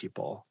about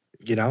people,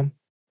 you know?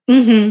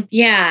 Mm-hmm.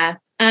 Yeah.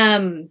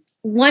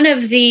 One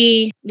of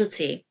the, let's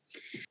see.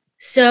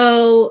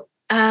 So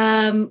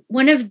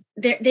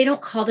they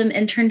don't call them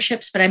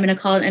internships, but I'm going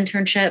to call it an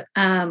internship,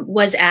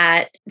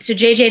 so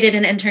JJ did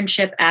an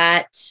internship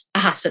at a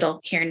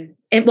hospital here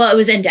it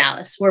was in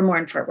Dallas. We're more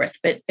in Fort Worth,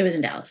 but it was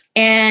in Dallas,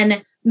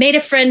 and made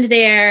a friend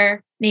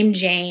there named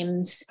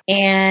James.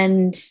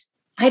 And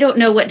I don't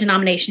know what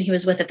denomination he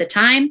was with at the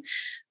time,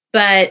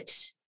 but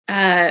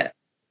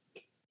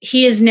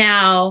he is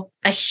now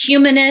a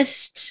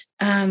humanist.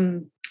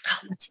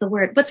 What's the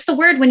word? What's the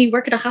word when you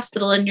work at a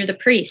hospital and you're the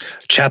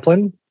priest?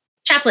 Chaplain.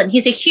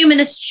 He's a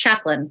humanist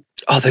chaplain.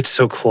 Oh, that's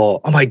so cool.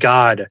 Oh my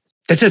God.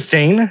 That's a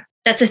thing?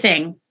 That's a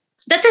thing.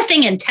 That's a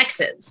thing in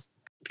Texas.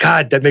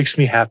 God, that makes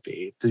me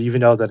happy to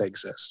even know that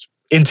exists.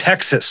 In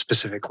Texas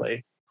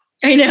specifically.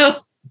 I know.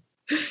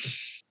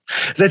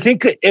 I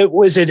think it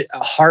was at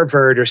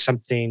Harvard or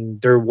something.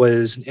 There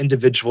was an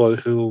individual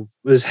who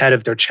was head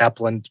of their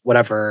chaplain,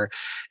 whatever,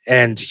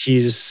 and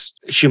he's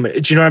human.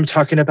 Do you know what I'm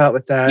talking about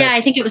with that? Yeah,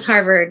 I think it was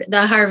Harvard.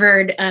 The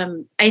Harvard,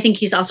 I think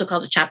he's also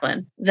called a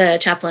chaplain.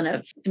 Just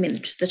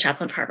the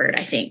chaplain of Harvard,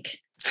 I think.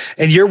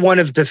 And you're one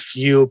of the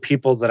few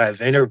people that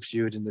I've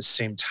interviewed in the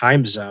same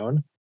time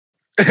zone.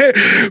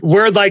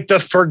 We're like the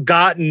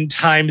forgotten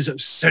times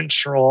of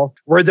Central.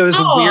 We're those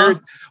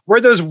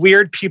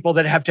weird people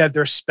that have to have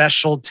their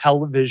special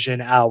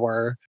television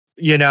hour,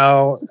 you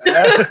know?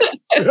 And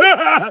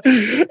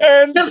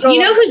so, you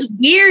know who's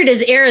weird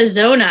is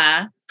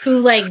Arizona, who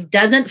like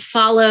doesn't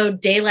follow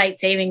daylight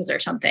savings or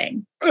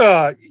something.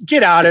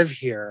 Get out of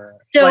here.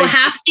 So like,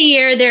 half the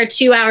year they're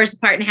 2 hours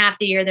apart and half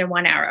the year they're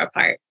 1 hour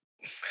apart.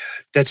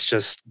 That's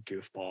just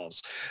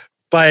goofballs.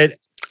 But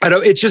I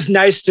don't, it's just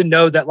nice to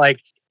know that like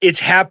it's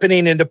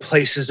happening into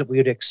places that we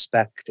would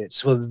expect it.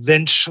 So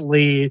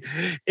eventually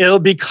it'll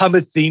become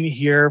a thing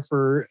here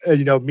for,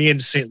 me in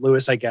St.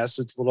 Louis, I guess.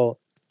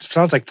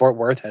 Sounds like Fort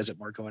Worth has it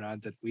more going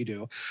on than we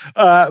do.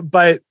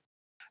 But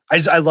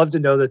I love to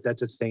know that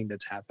that's a thing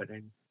that's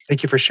happening.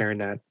 Thank you for sharing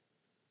that.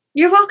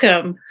 You're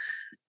welcome.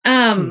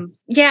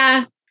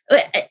 Yeah.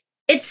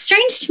 It's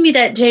strange to me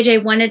that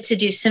JJ wanted to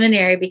do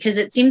seminary because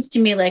it seems to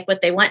me like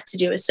what they want to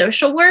do is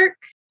social work.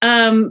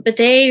 But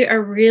they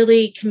are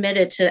really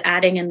committed to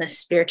adding in the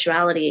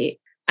spirituality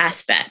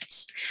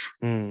aspect.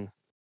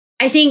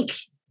 I think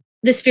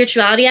the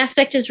spirituality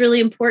aspect is really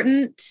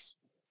important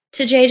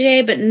to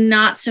JJ, but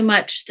not so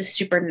much the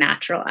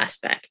supernatural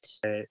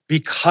aspect.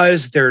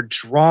 Because they're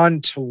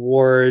drawn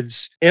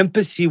towards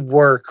empathy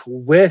work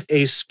with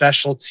a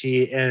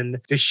specialty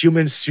in the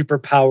human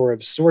superpower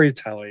of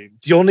storytelling.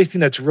 The only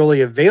thing that's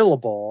really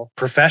available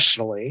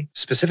professionally,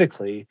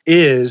 specifically,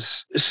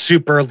 is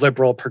super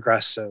liberal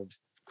progressive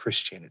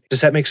Christianity. Does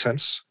that make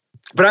sense?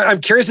 But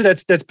I'm curious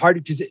if that's part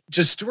of, because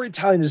just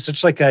storytelling is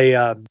such like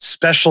a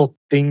special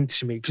thing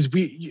to me. Because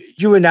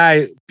you and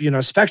I,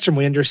 Spectrum,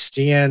 we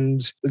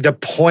understand the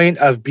point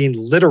of being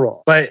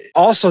literal, but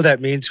also that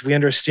means we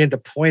understand the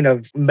point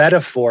of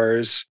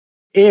metaphors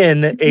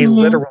in a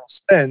literal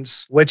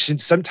sense, which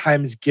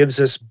sometimes gives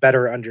us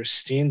better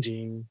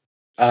understanding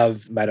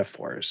of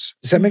metaphors.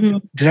 Does that make?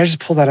 Did I just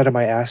pull that out of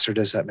my ass, or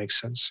does that make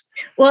sense?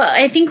 Well,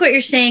 I think what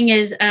you're saying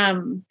is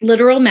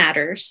literal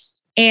matters.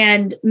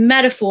 And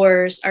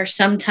metaphors are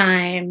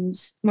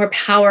sometimes more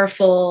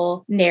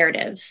powerful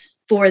narratives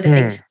for the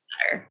things that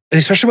matter. And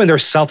especially when they're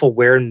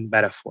self-aware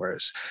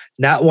metaphors,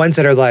 not ones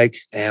that are like,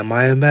 am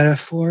I a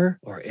metaphor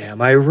or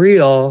am I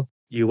real?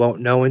 You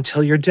won't know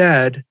until you're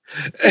dead.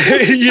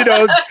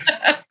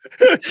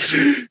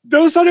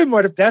 Those other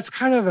motive, that's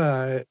kind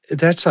of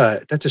that's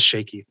a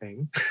shaky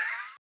thing.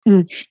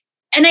 And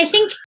I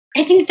think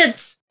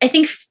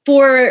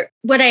for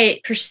what I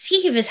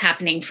perceive is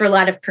happening for a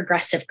lot of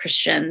progressive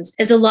Christians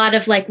is a lot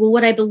of like, well,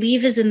 what I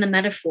believe is in the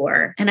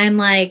metaphor. And I'm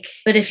like,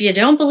 but if you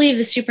don't believe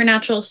the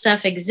supernatural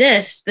stuff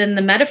exists, then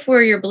the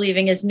metaphor you're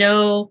believing is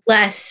no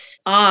less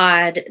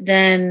odd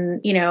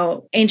than,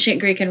 ancient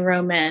Greek and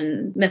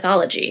Roman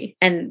mythology.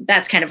 And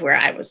that's kind of where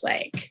I was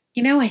like,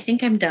 I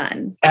think I'm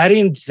done.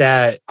 Adding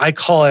that, I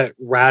call it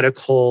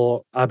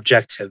radical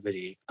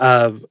objectivity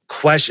of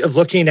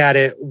looking at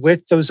it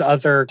with those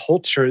other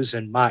cultures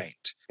in mind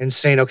and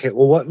saying, okay,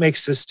 well, what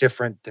makes this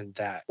different than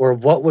that? Or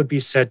what would be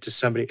said to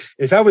somebody?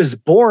 If I was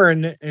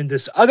born in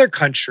this other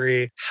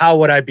country, how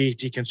would I be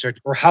deconstructed?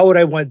 Or how would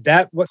I want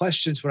that? What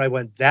questions would I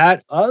want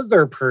that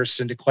other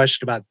person to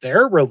question about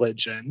their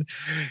religion?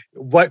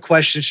 What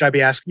questions should I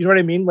be asking? You know what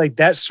I mean? Like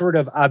that sort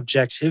of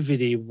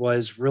objectivity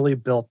was really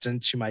built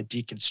into my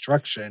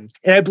deconstruction.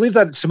 And I believe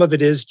that some of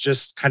it is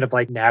just kind of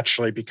like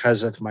naturally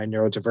because of my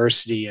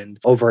neurodiversity and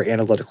over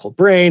analytical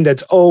brain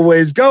that's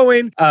always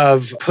going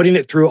of putting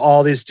it through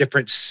all these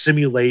different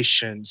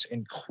simulations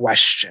and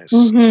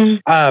questions,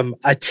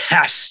 a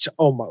test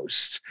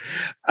almost.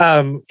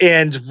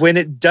 And when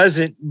it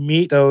doesn't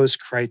meet those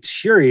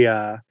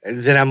criteria,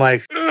 then I'm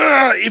like,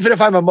 even if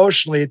I'm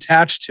emotionally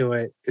attached to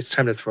it, it's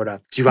time to throw it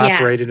out. Do you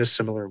operate in a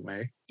similar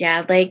way?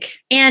 Yeah,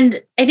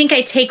 and I think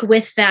I take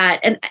with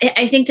that, and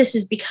I think this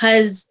is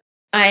because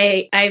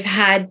I've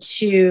had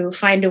to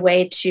find a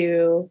way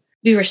to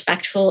be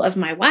respectful of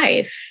my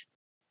wife.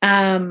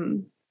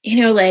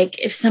 Like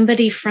if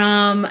somebody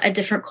from a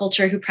different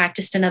culture who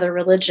practiced another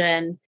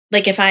religion,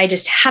 like if I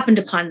just happened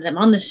upon them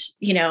on this,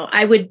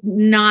 I would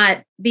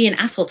not be an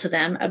asshole to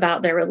them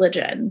about their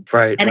religion.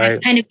 Right. And I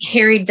kind of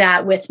carried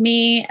that with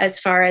me as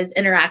far as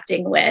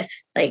interacting with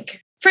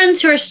like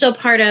friends who are still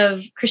part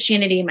of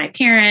Christianity, my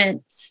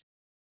parents,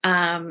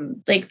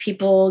 like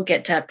people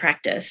get to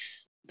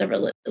practice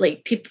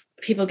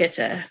people get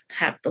to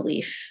have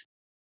belief,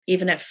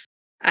 even if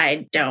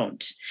I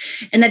don't.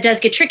 And that does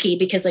get tricky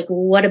because like,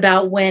 what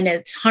about when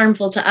it's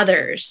harmful to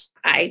others?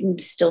 I'm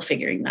still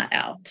figuring that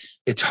out.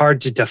 It's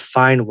hard to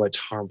define what's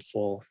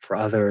harmful for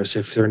others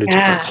if they're in a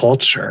different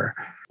culture.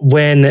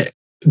 When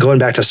going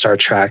back to Star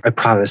Trek, I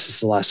promise this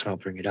is the last time I'll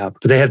bring it up,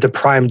 but they have the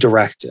prime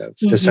directive,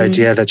 this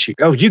idea that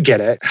you get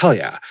it. Hell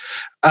yeah.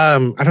 I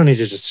don't need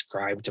to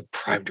describe the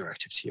prime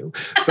directive to you,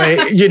 but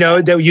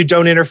that you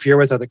don't interfere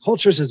with other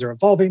cultures as they're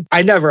evolving.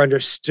 I never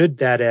understood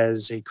that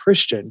as a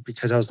Christian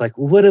because I was like,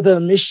 well, what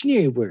about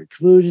missionary work?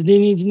 Well, they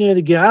need to know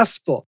the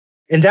gospel.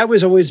 And that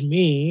was always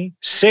me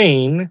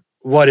saying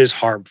what is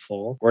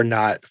harmful or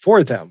not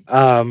for them,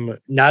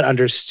 not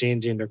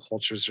understanding their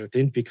cultures or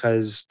things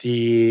because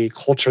the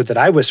culture that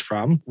I was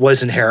from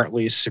was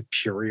inherently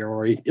superior,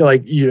 or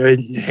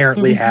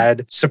inherently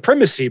had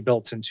supremacy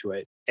built into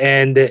it.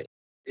 And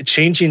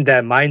changing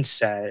that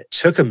mindset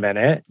took a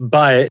minute,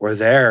 but we're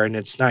there and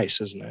it's nice,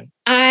 isn't it?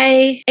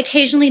 I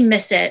occasionally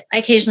miss it. I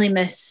occasionally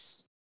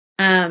miss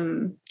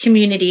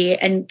community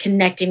and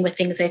connecting with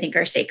things I think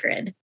are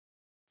sacred.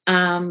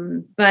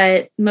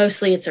 But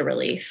mostly it's a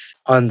relief.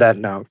 On that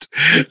note,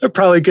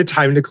 probably a good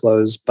time to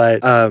close,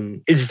 but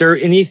is there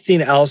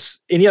anything else,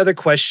 any other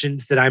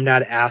questions that I'm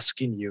not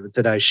asking you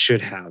that I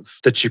should have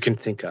that you can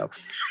think of?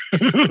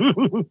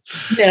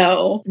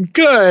 No.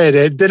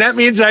 Good. Then that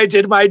means I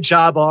did my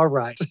job all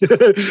right.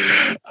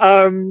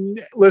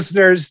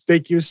 Listeners,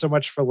 thank you so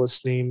much for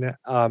listening.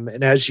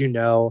 And as you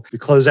know, we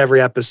close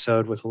every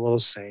episode with a little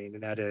saying,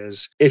 and that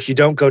is, if you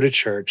don't go to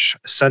church,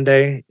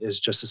 Sunday is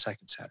just a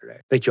second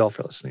Saturday. Thank you all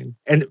for listening.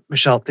 And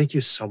Michelle, thank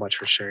you so much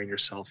for sharing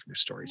yourself and your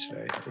story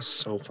today. It was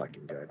so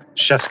fucking good.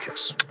 Chef's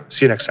kiss.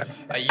 See you next time.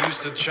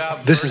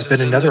 This has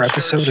been another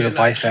episode of the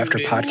Life After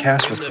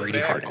podcast with Brady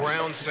Harding.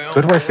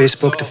 Go to our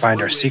Facebook to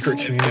find our secret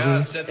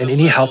community, and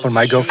any help on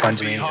my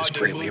GoFundMe is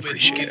greatly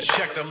appreciated.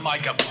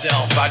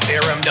 I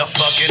dare him to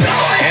fucking,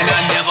 and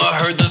I never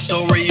heard the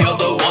story of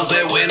the ones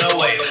that went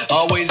away.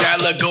 Always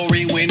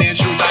allegory when in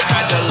truth I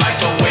had to like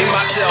the way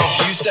myself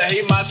used to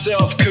hate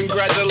myself.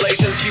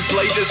 Congratulations, you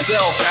played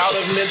yourself out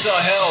of mental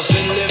health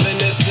and living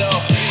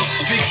itself.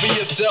 Speak for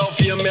yourself,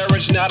 your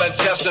marriage not a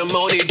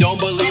testimony. Don't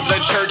believe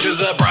the church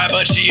is a bribe,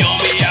 but she owe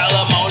me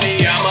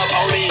alimony. I'm a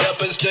pony up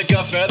and stick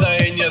a feather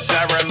in your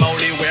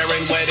ceremony.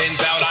 Wearing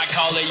weddings out, I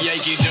call it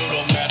Yankee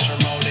Doodle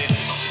matrimony.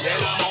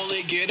 And I'm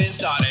only getting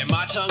started,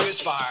 my tongue is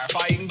fire.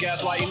 Fighting,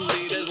 gaslighting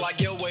leaders like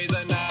your ways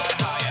are not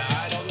higher.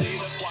 I don't need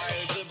a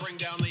choir to bring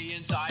down the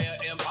entire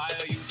empire.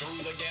 You threw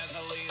the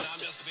gasoline, I'm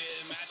just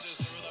spitting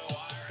matches through the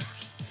wire.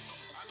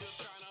 I'm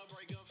just trying to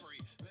break them free,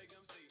 make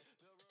them see.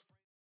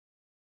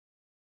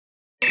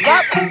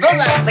 Up,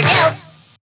 roll up, Miguel.